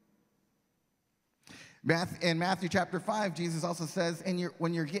 In Matthew chapter 5, Jesus also says,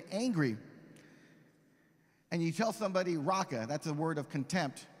 when you get angry and you tell somebody raka, that's a word of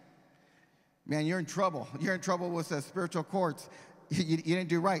contempt, man, you're in trouble. You're in trouble with the spiritual courts. You didn't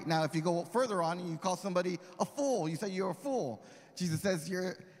do right. Now, if you go further on and you call somebody a fool, you say you're a fool. Jesus says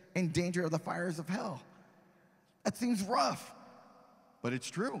you're in danger of the fires of hell. That seems rough, but it's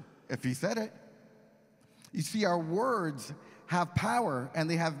true if he said it. You see, our words have power and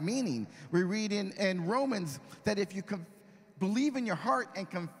they have meaning. We read in Romans that if you believe in your heart and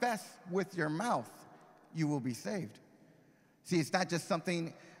confess with your mouth, you will be saved. See, it's not just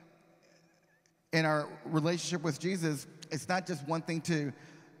something in our relationship with Jesus. It's not just one thing to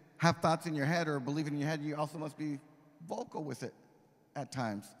have thoughts in your head or believe in your head. You also must be vocal with it at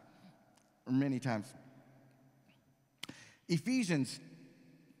times, or many times. Ephesians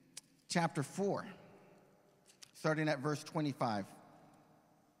chapter 4, starting at verse 25.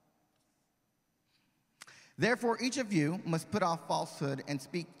 Therefore, each of you must put off falsehood and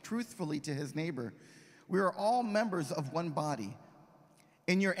speak truthfully to his neighbor. We are all members of one body.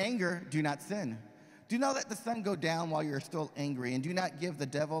 In your anger, do not sin. Do not let the sun go down while you are still angry, and do not give the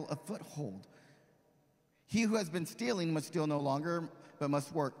devil a foothold. He who has been stealing must steal no longer, but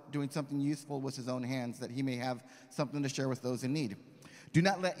must work, doing something useful with his own hands, that he may have something to share with those in need. Do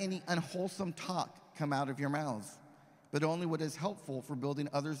not let any unwholesome talk come out of your mouths, but only what is helpful for building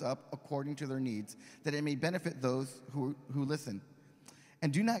others up according to their needs, that it may benefit those who listen.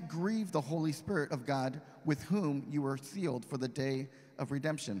 And do not grieve the Holy Spirit of God, with whom you were sealed for the day of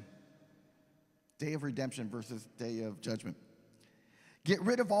redemption. Day of redemption versus day of judgment. Get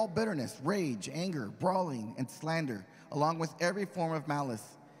rid of all bitterness, rage, anger, brawling, and slander, along with every form of malice.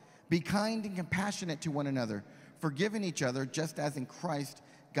 Be kind and compassionate to one another, forgiving each other, just as in Christ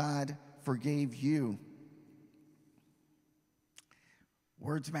God forgave you.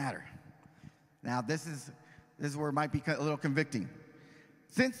 Words matter. Now, this is where it might be a little convicting.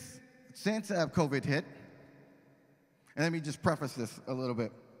 Since COVID hit, and let me just preface this a little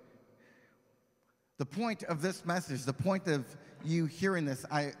bit. The point of this message, the point of you hearing this,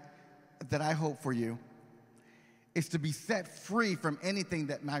 that I hope for you, is to be set free from anything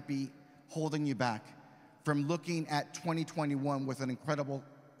that might be holding you back from looking at 2021 with an incredible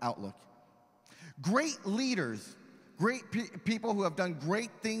outlook. Great leaders, great people who have done great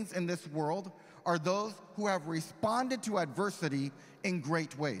things in this world are those who have responded to adversity in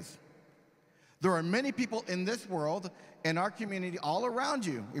great ways. There are many people in this world, in our community, all around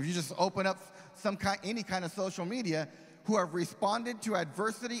you, if you just open up any kind of social media, who have responded to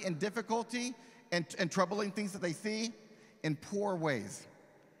adversity and difficulty and troubling things that they see in poor ways.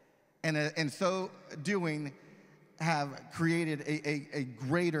 And so doing have created a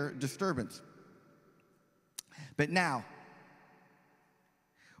greater disturbance. But now,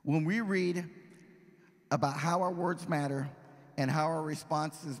 when we read about how our words matter and how our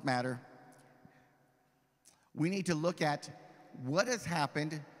responses matter, we need to look at what has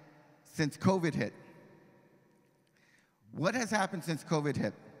happened since COVID hit. What has happened since COVID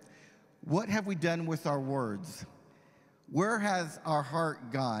hit? What have we done with our words? Where has our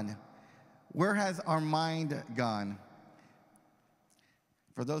heart gone? Where has our mind gone?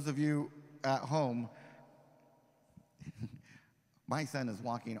 For those of you at home, my son is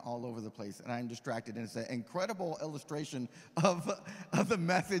walking all over the place, and I'm distracted, and it's an incredible illustration of the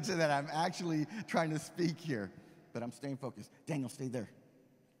message that I'm actually trying to speak here. But I'm staying focused. Daniel, stay there.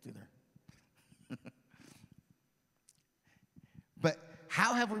 Stay there. But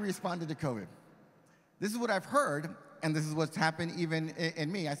how have we responded to COVID? This is what I've heard, and this is what's happened even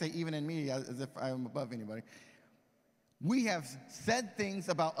in me. I say even in me as if I'm above anybody. We have said things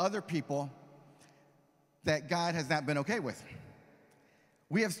about other people that God has not been okay with.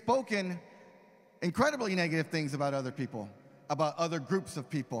 We have spoken incredibly negative things about other people, about other groups of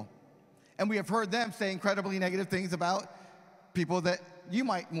people. And we have heard them say incredibly negative things about people that you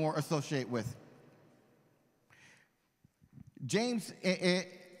might more associate with. James,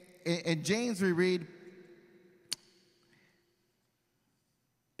 in James we read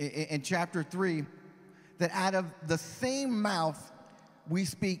in chapter 3 that out of the same mouth we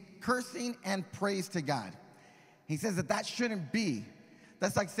speak cursing and praise to God. He says that shouldn't be.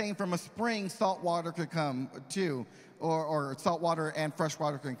 That's like saying from a spring salt water could come too, or salt water and fresh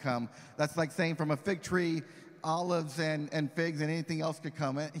water can come. That's like saying from a fig tree olives and figs and anything else could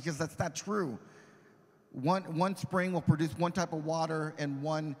come. Because that's not true. One spring will produce one type of water, and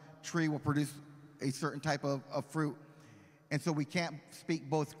one tree will produce a certain type of fruit. And so we can't speak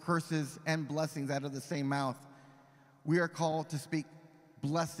both curses and blessings out of the same mouth. We are called to speak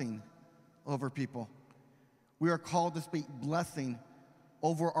blessing over people. We are called to speak blessing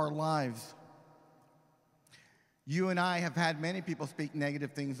over our lives. You and I have had many people speak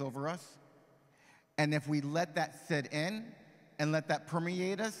negative things over us. And if we let that sit in and let that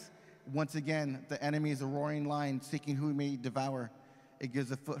permeate us, once again, the enemy is a roaring lion seeking who he may devour. It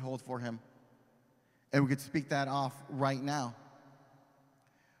gives a foothold for him. And we could speak that off right now.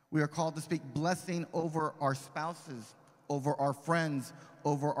 We are called to speak blessing over our spouses, over our friends,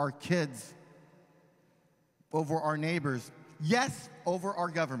 over our kids, over our neighbors. Yes, over our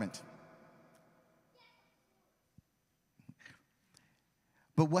government.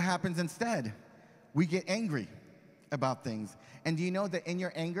 But what happens instead? We get angry about things. And do you know that in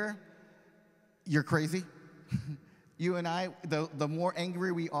your anger, you're crazy? You and I, the more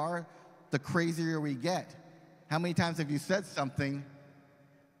angry we are, the crazier we get. How many times have you said something?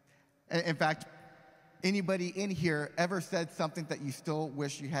 In fact, anybody in here ever said something that you still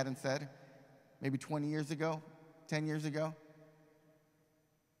wish you hadn't said? Maybe 20 years ago, 10 years ago?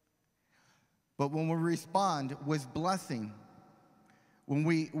 But when we respond with blessing, when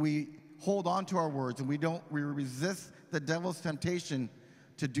we hold on to our words and we resist the devil's temptation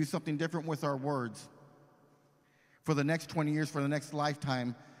to do something different with our words, for the next 20 years, for the next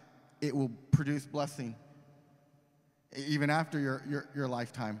lifetime, it will produce blessing, even after your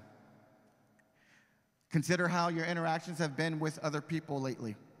lifetime. Consider how your interactions have been with other people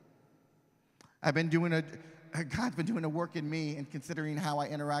lately. God's been doing a work in me in considering how I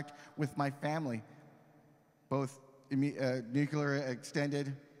interact with my family, both nuclear,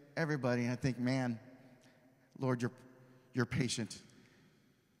 extended, everybody. And I think, man, Lord, you're patient,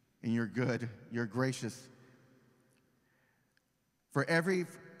 and you're good, you're gracious. For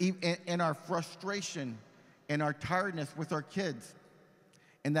in our frustration, in our tiredness with our kids,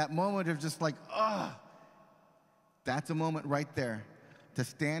 in that moment of just like, that's a moment right there to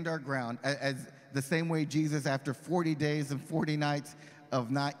stand our ground. As the same way Jesus, after 40 days and 40 nights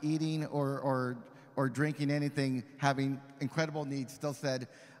of not eating or drinking anything, having incredible needs, still said,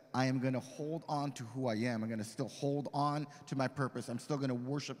 I am going to hold on to who I am. I'm going to still hold on to my purpose. I'm still going to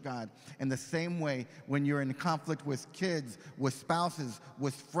worship God. In the same way, when you're in conflict with kids, with spouses,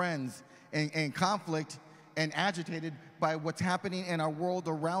 with friends, and conflict and agitated by what's happening in our world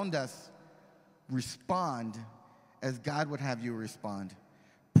around us, respond as God would have you respond.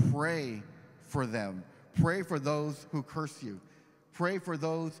 Pray for them. Pray for those who curse you. Pray for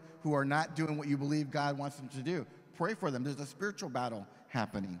those who are not doing what you believe God wants them to do. Pray for them. There's a spiritual battle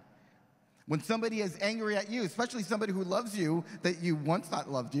happening. When somebody is angry at you, especially somebody who loves you, that you once thought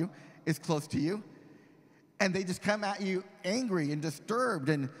loved you, is close to you, and they just come at you angry and disturbed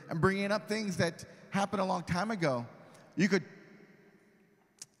and bringing up things that happened a long time ago, you could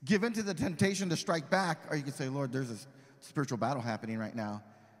give into the temptation to strike back, or you could say, Lord, there's a spiritual battle happening right now.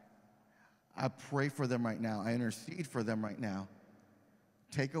 I pray for them right now. I intercede for them right now.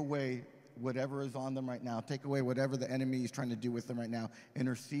 Take away whatever is on them right now. Take away whatever the enemy is trying to do with them right now.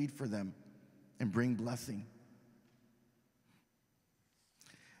 Intercede for them and bring blessing.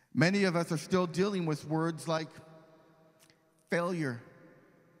 Many of us are still dealing with words like failure,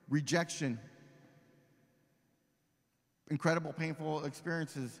 rejection, incredible painful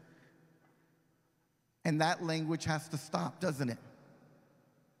experiences. And that language has to stop, doesn't it?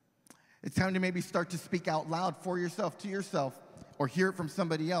 It's time to maybe start to speak out loud for yourself, to yourself, or hear it from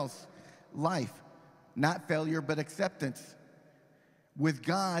somebody else. Life, not failure, but acceptance. With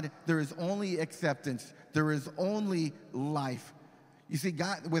God, there is only acceptance. There is only life. You see,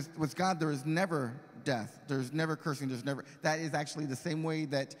 with God, there is never death. There's never cursing. That is actually the same way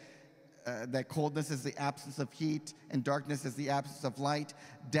that coldness is the absence of heat and darkness is the absence of light.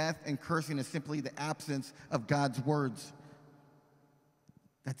 Death and cursing is simply the absence of God's words.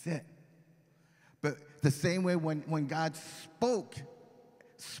 That's it. But the same way when God spoke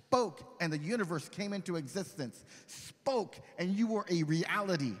and the universe came into existence, spoke and you were a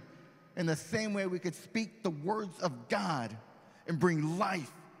reality. In the same way we could speak the words of God and bring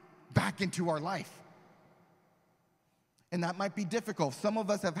life back into our life. And that might be difficult. Some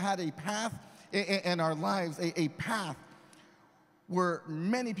of us have had a path in our lives, a path where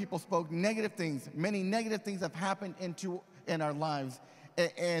many people spoke negative things. Many negative things have happened in our lives.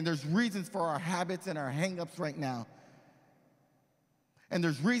 And there's reasons for our habits and our hang-ups right now. And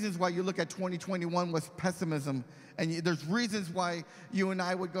there's reasons why you look at 2021 with pessimism. And there's reasons why you and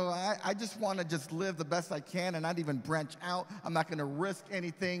I would go, I just want to just live the best I can and not even branch out. I'm not going to risk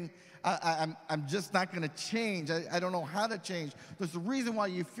anything. I'm just not going to change. I don't know how to change. There's a reason why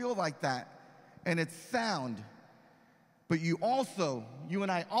you feel like that. And it's sound. But you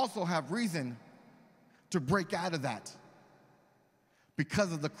and I also have reason to break out of that.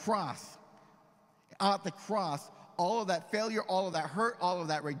 Because of the cross, at the cross, all of that failure, all of that hurt, all of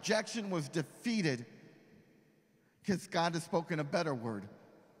that rejection was defeated because God has spoken a better word,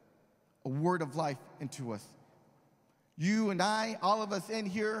 a word of life into us. You and I, all of us in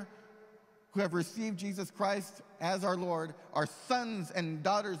here who have received Jesus Christ as our Lord, are sons and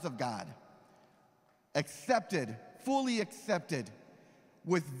daughters of God, accepted, fully accepted,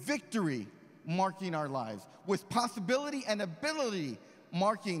 with victory marking our lives, with possibility and ability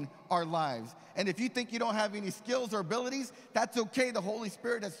marking our lives. And if you think you don't have any skills or abilities, that's okay. The Holy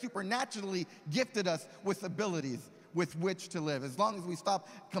Spirit has supernaturally gifted us with abilities with which to live. As long as we stop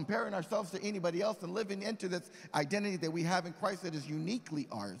comparing ourselves to anybody else and living into this identity that we have in Christ that is uniquely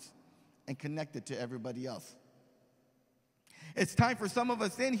ours and connected to everybody else. It's time for some of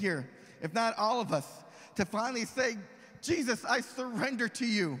us in here, if not all of us, to finally say, Jesus, I surrender to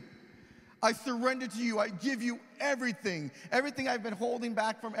you. I surrender to you. I give you everything. Everything I've been holding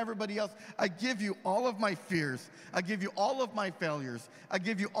back from everybody else. I give you all of my fears. I give you all of my failures. I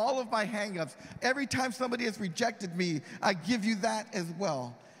give you all of my hang-ups. Every time somebody has rejected me, I give you that as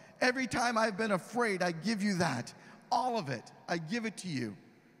well. Every time I've been afraid, I give you that. All of it, I give it to you.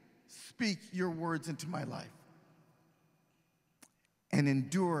 Speak your words into my life. And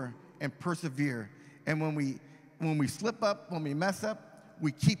endure and persevere. And when we slip up, when we mess up,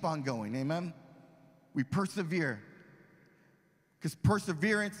 we keep on going, amen? We persevere. Because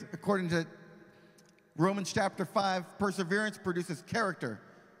perseverance, according to Romans chapter 5, perseverance produces character,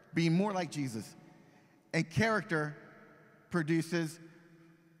 being more like Jesus. And character produces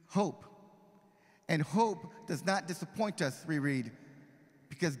hope. And hope does not disappoint us, we read,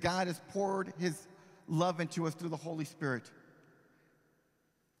 because God has poured his love into us through the Holy Spirit.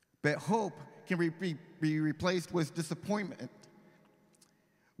 But hope can be replaced with disappointment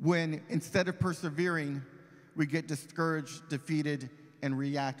when instead of persevering, we get discouraged, defeated, and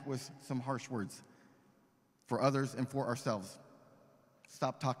react with some harsh words for others and for ourselves.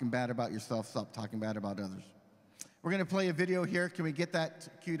 Stop talking bad about yourself. Stop talking bad about others. We're going to play a video here. Can we get that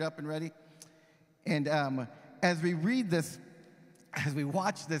queued up and ready? And as we read this, as we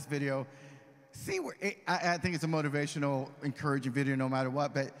watch this video, see where I think it's a motivational, encouraging video no matter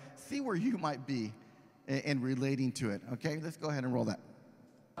what, but see where you might be in relating to it. Okay, let's go ahead and roll that.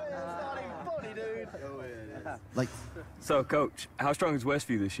 Like, So, Coach, how strong is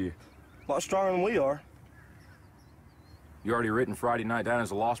Westview this year? A lot stronger than we are. You already written Friday night down as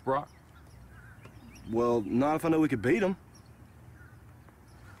a loss, Brock? Well, not if I know we could beat them.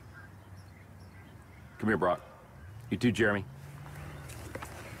 Come here, Brock. You too, Jeremy.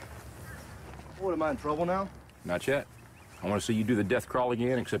 What, am I in trouble now? Not yet. I want to see you do the death crawl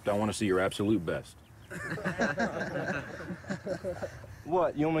again, except I want to see your absolute best.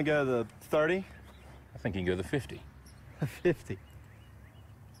 What, you want me to go to the 30? I think you can go the 50. 50.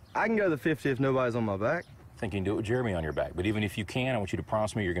 I can go to the 50 if nobody's on my back. I think you can do it with Jeremy on your back. But even if you can, I want you to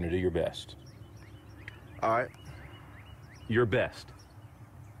promise me you're going to do your best. All right. Your best.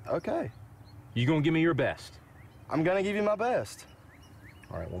 Okay. You going to give me your best? I'm gonna give you my best.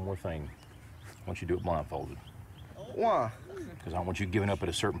 All right, one more thing. I want you to do it blindfolded. Why? Because I want you giving up at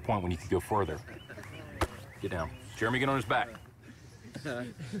a certain point when you could go further. Get down. Jeremy, get on his back. Now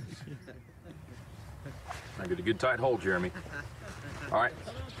get a good tight hold, Jeremy. All right,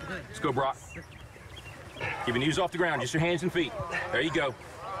 let's go, Brock. Keep your knees off the ground, just your hands and feet. There you go.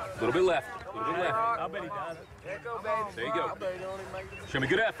 A little bit left, a little bit left. I bet he does. There you go. Show me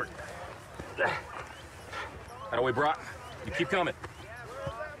good effort. That way, Brock. You keep coming.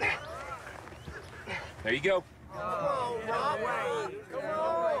 There you go.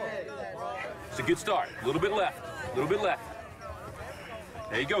 It's a good start. A little bit left. A little bit left.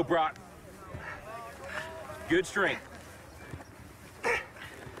 There you go, Brock. Good strength.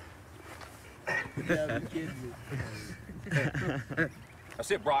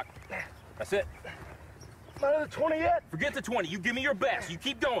 That's it, Brock. That's it. Not at the 20 yet. Forget the 20. You give me your best. You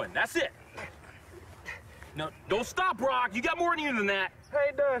keep going. That's it. No, don't stop, Brock. You got more in you than that. I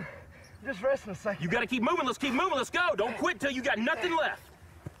ain't done. Just resting a second. You got to keep moving. Let's keep moving. Let's go. Don't quit till you got nothing left.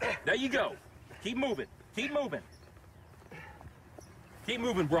 There you go. Keep moving. Keep moving. Keep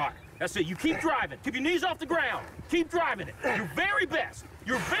moving, Brock. That's it. You keep driving. Keep your knees off the ground. Keep driving it. Your very best.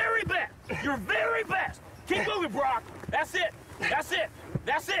 Your very best. Your very best. Keep moving, Brock. That's it. That's it.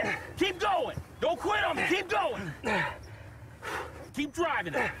 That's it. Keep going. Don't quit on me. Keep going. Keep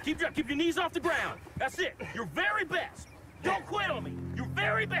driving it. Keep your knees off the ground. That's it. Your very best. Don't quit on me. Your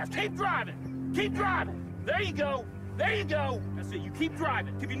very best. Keep driving. Keep driving. There you go. There you go. That's it. You keep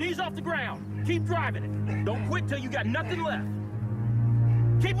driving. Keep your knees off the ground. Keep driving it. Don't quit till you got nothing left.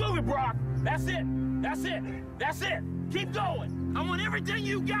 Keep moving, Brock. That's it. That's it. That's it. Keep going. I want everything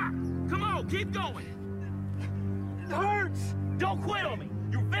you got. Come on, keep going. It hurts. Don't quit on me.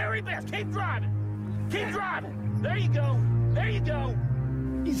 Your very best. Keep driving. Keep driving. There you go. There you go.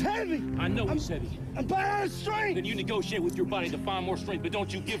 He's heavy. I know he's heavy. I'm out of strength. Then you negotiate with your body to find more strength, but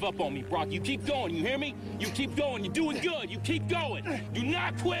don't you give up on me, Brock. You keep going, you hear me? You keep going. You're doing good. You keep going. Do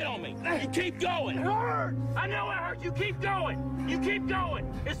not quit on me. You keep going. It hurts. I know it hurts. You keep going. You keep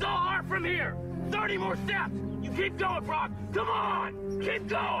going. It's all hard from here. 30 more steps. You keep going, Brock. Come on. Keep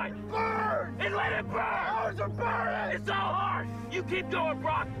going. Burn. And let it burn. Ours are burning. It's all hard. You keep going,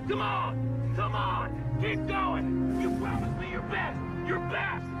 Brock. Come on. Come on. Keep going. You promised me your best. Your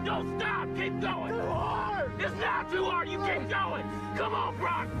best. Don't stop. Keep going. Too hard. It's not too hard. You keep going. Come on,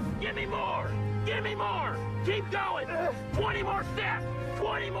 Brock. Give me more. Give me more. Keep going. 20 more steps.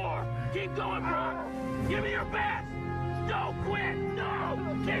 20 more. Keep going, Brock. Give me your best. Don't quit. No.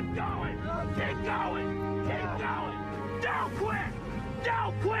 Keep going. Keep going. Keep going. Don't quit.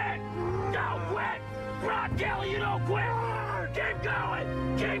 Don't quit. Don't quit. Brock Kelly, you don't quit. Keep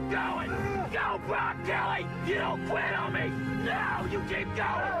going. Keep going. Go, Brock Kelly. You don't quit on me. No, you keep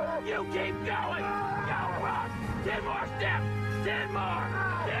going. You keep going. Go, Brock. 10 more steps. 10 more.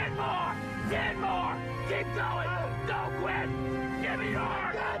 10 more. 10 more. Keep going. Don't quit. Give me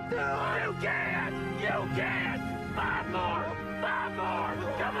yours. You can. You can. 5 more. 5 more.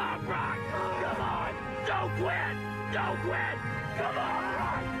 Come on, Brock. Come on. Don't quit. Don't quit. Come on,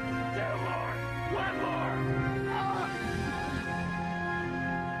 Brock. 2 more. 1 more.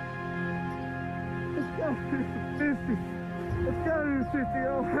 It's gotta be 50. It's gotta be 50. I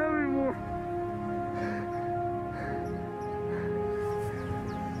don't have any more.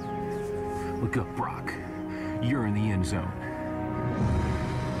 Look up, Brock. You're in the end zone.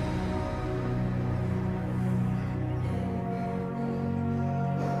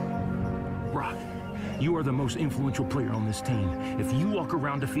 Brock, you are the most influential player on this team. If you walk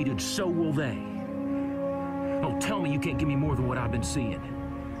around defeated, so will they. Don't tell me you can't give me more than what I've been seeing.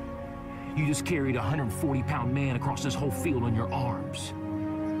 You just carried a 140-pound man across this whole field on your arms.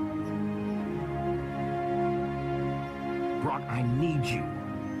 Brock, I need you.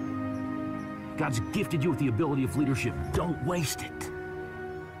 God's gifted you with the ability of leadership. Don't waste it.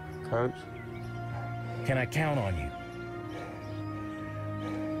 Coach? Can I count on you?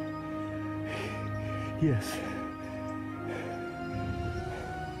 Yes.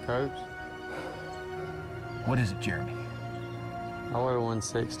 Coach? What is it, Jeremy? I weigh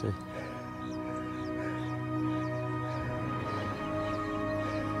 160.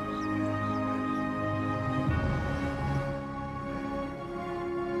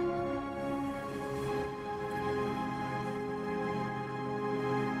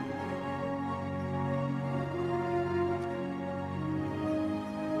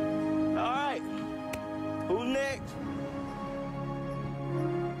 All right. Who's next?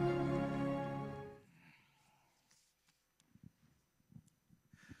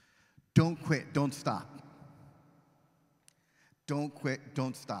 Don't quit, don't stop. Don't quit,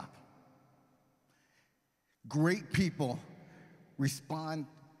 don't stop. Great people respond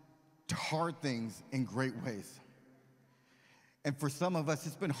to hard things in great ways. And for some of us,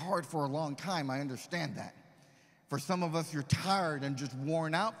 it's been hard for a long time. I understand that. For some of us, you're tired and just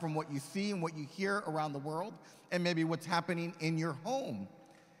worn out from what you see and what you hear around the world, and maybe what's happening in your home,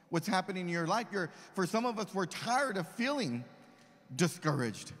 what's happening in your life. For some of us, we're tired of feeling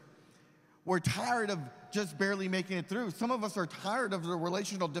discouraged. We're tired of just barely making it through. Some of us are tired of the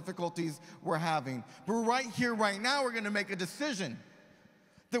relational difficulties we're having. But right here, right now, we're going to make a decision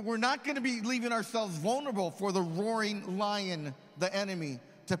that we're not going to be leaving ourselves vulnerable for the roaring lion, the enemy,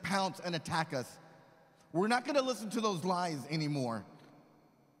 to pounce and attack us. We're not going to listen to those lies anymore.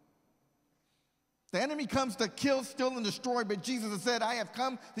 The enemy comes to kill, steal, and destroy, but Jesus has said, I have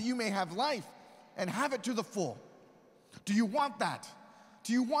come that you may have life and have it to the full. Do you want that?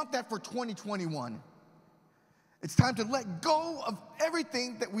 Do you want that for 2021? It's time to let go of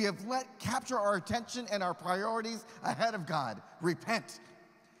everything that we have let capture our attention and our priorities ahead of God. Repent.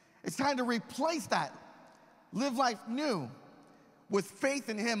 It's time to replace that. Live life new with faith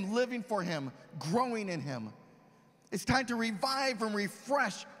in Him, living for Him, growing in Him. It's time to revive and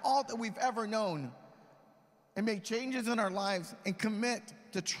refresh all that we've ever known and make changes in our lives and commit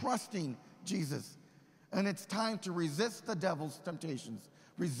to trusting Jesus. And it's time to resist the devil's temptations,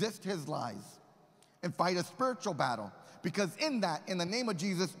 resist his lies, and fight a spiritual battle. Because in that, in the name of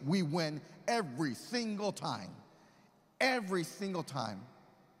Jesus, we win every single time. Every single time.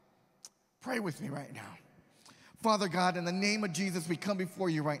 Pray with me right now. Father God, in the name of Jesus, we come before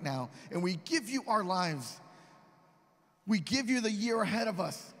you right now, and we give you our lives. We give you the year ahead of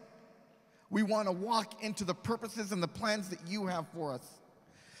us. We want to walk into the purposes and the plans that you have for us.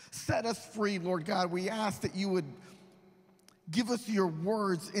 Set us free, Lord God. We ask that you would give us your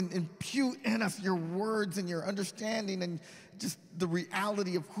words and impute in us your words and your understanding and just the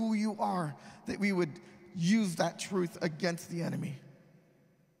reality of who you are, that we would use that truth against the enemy.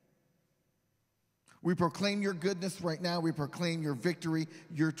 We proclaim your goodness right now. We proclaim your victory,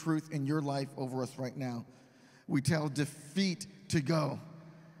 your truth, and your life over us right now. We tell defeat to go.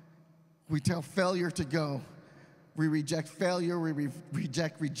 We tell failure to go. We reject failure. We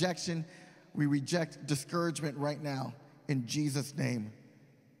reject rejection. We reject discouragement right now in Jesus' name.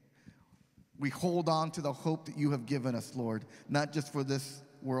 We hold on to the hope that you have given us, Lord, not just for this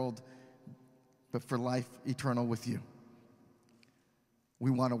world, but for life eternal with you. We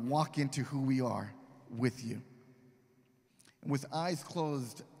want to walk into who we are with you. And with eyes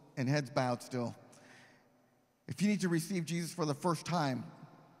closed and heads bowed still, if you need to receive Jesus for the first time,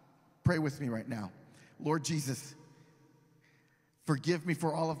 pray with me right now. Lord Jesus, forgive me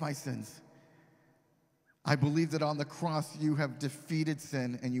for all of my sins. I believe that on the cross you have defeated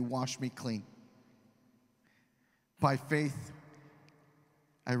sin and you washed me clean. By faith,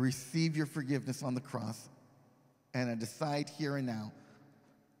 I receive your forgiveness on the cross, and I decide here and now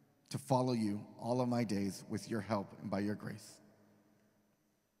to follow you all of my days with your help and by your grace.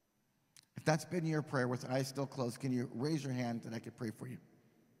 If that's been your prayer with eyes still closed, can you raise your hand that I could pray for you?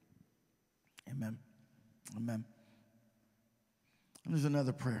 Amen. Amen. And there's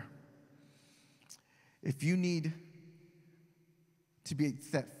another prayer. If you need to be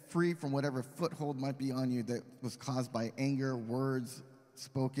set free from whatever foothold might be on you that was caused by anger, words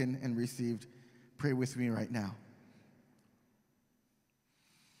spoken and received, pray with me right now.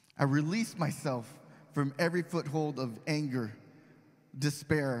 I release myself from every foothold of anger,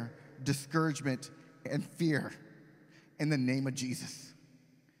 despair, discouragement, and fear in the name of Jesus.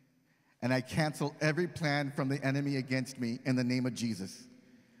 And I cancel every plan from the enemy against me in the name of Jesus.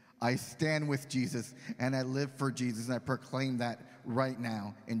 I stand with Jesus, and I live for Jesus, and I proclaim that right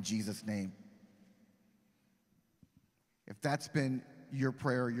now in Jesus' name. If that's been your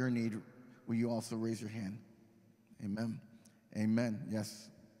prayer or your need, will you also raise your hand? Amen. Amen. Yes.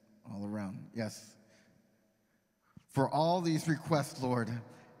 All around. Yes. For all these requests, Lord,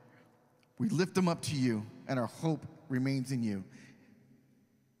 we lift them up to you, and our hope remains in you.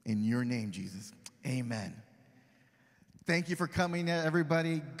 In your name, Jesus. Amen. Thank you for coming,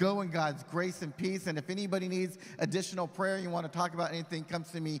 everybody. Go in God's grace and peace. And if anybody needs additional prayer, you want to talk about anything, come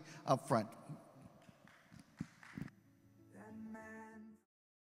to me up front.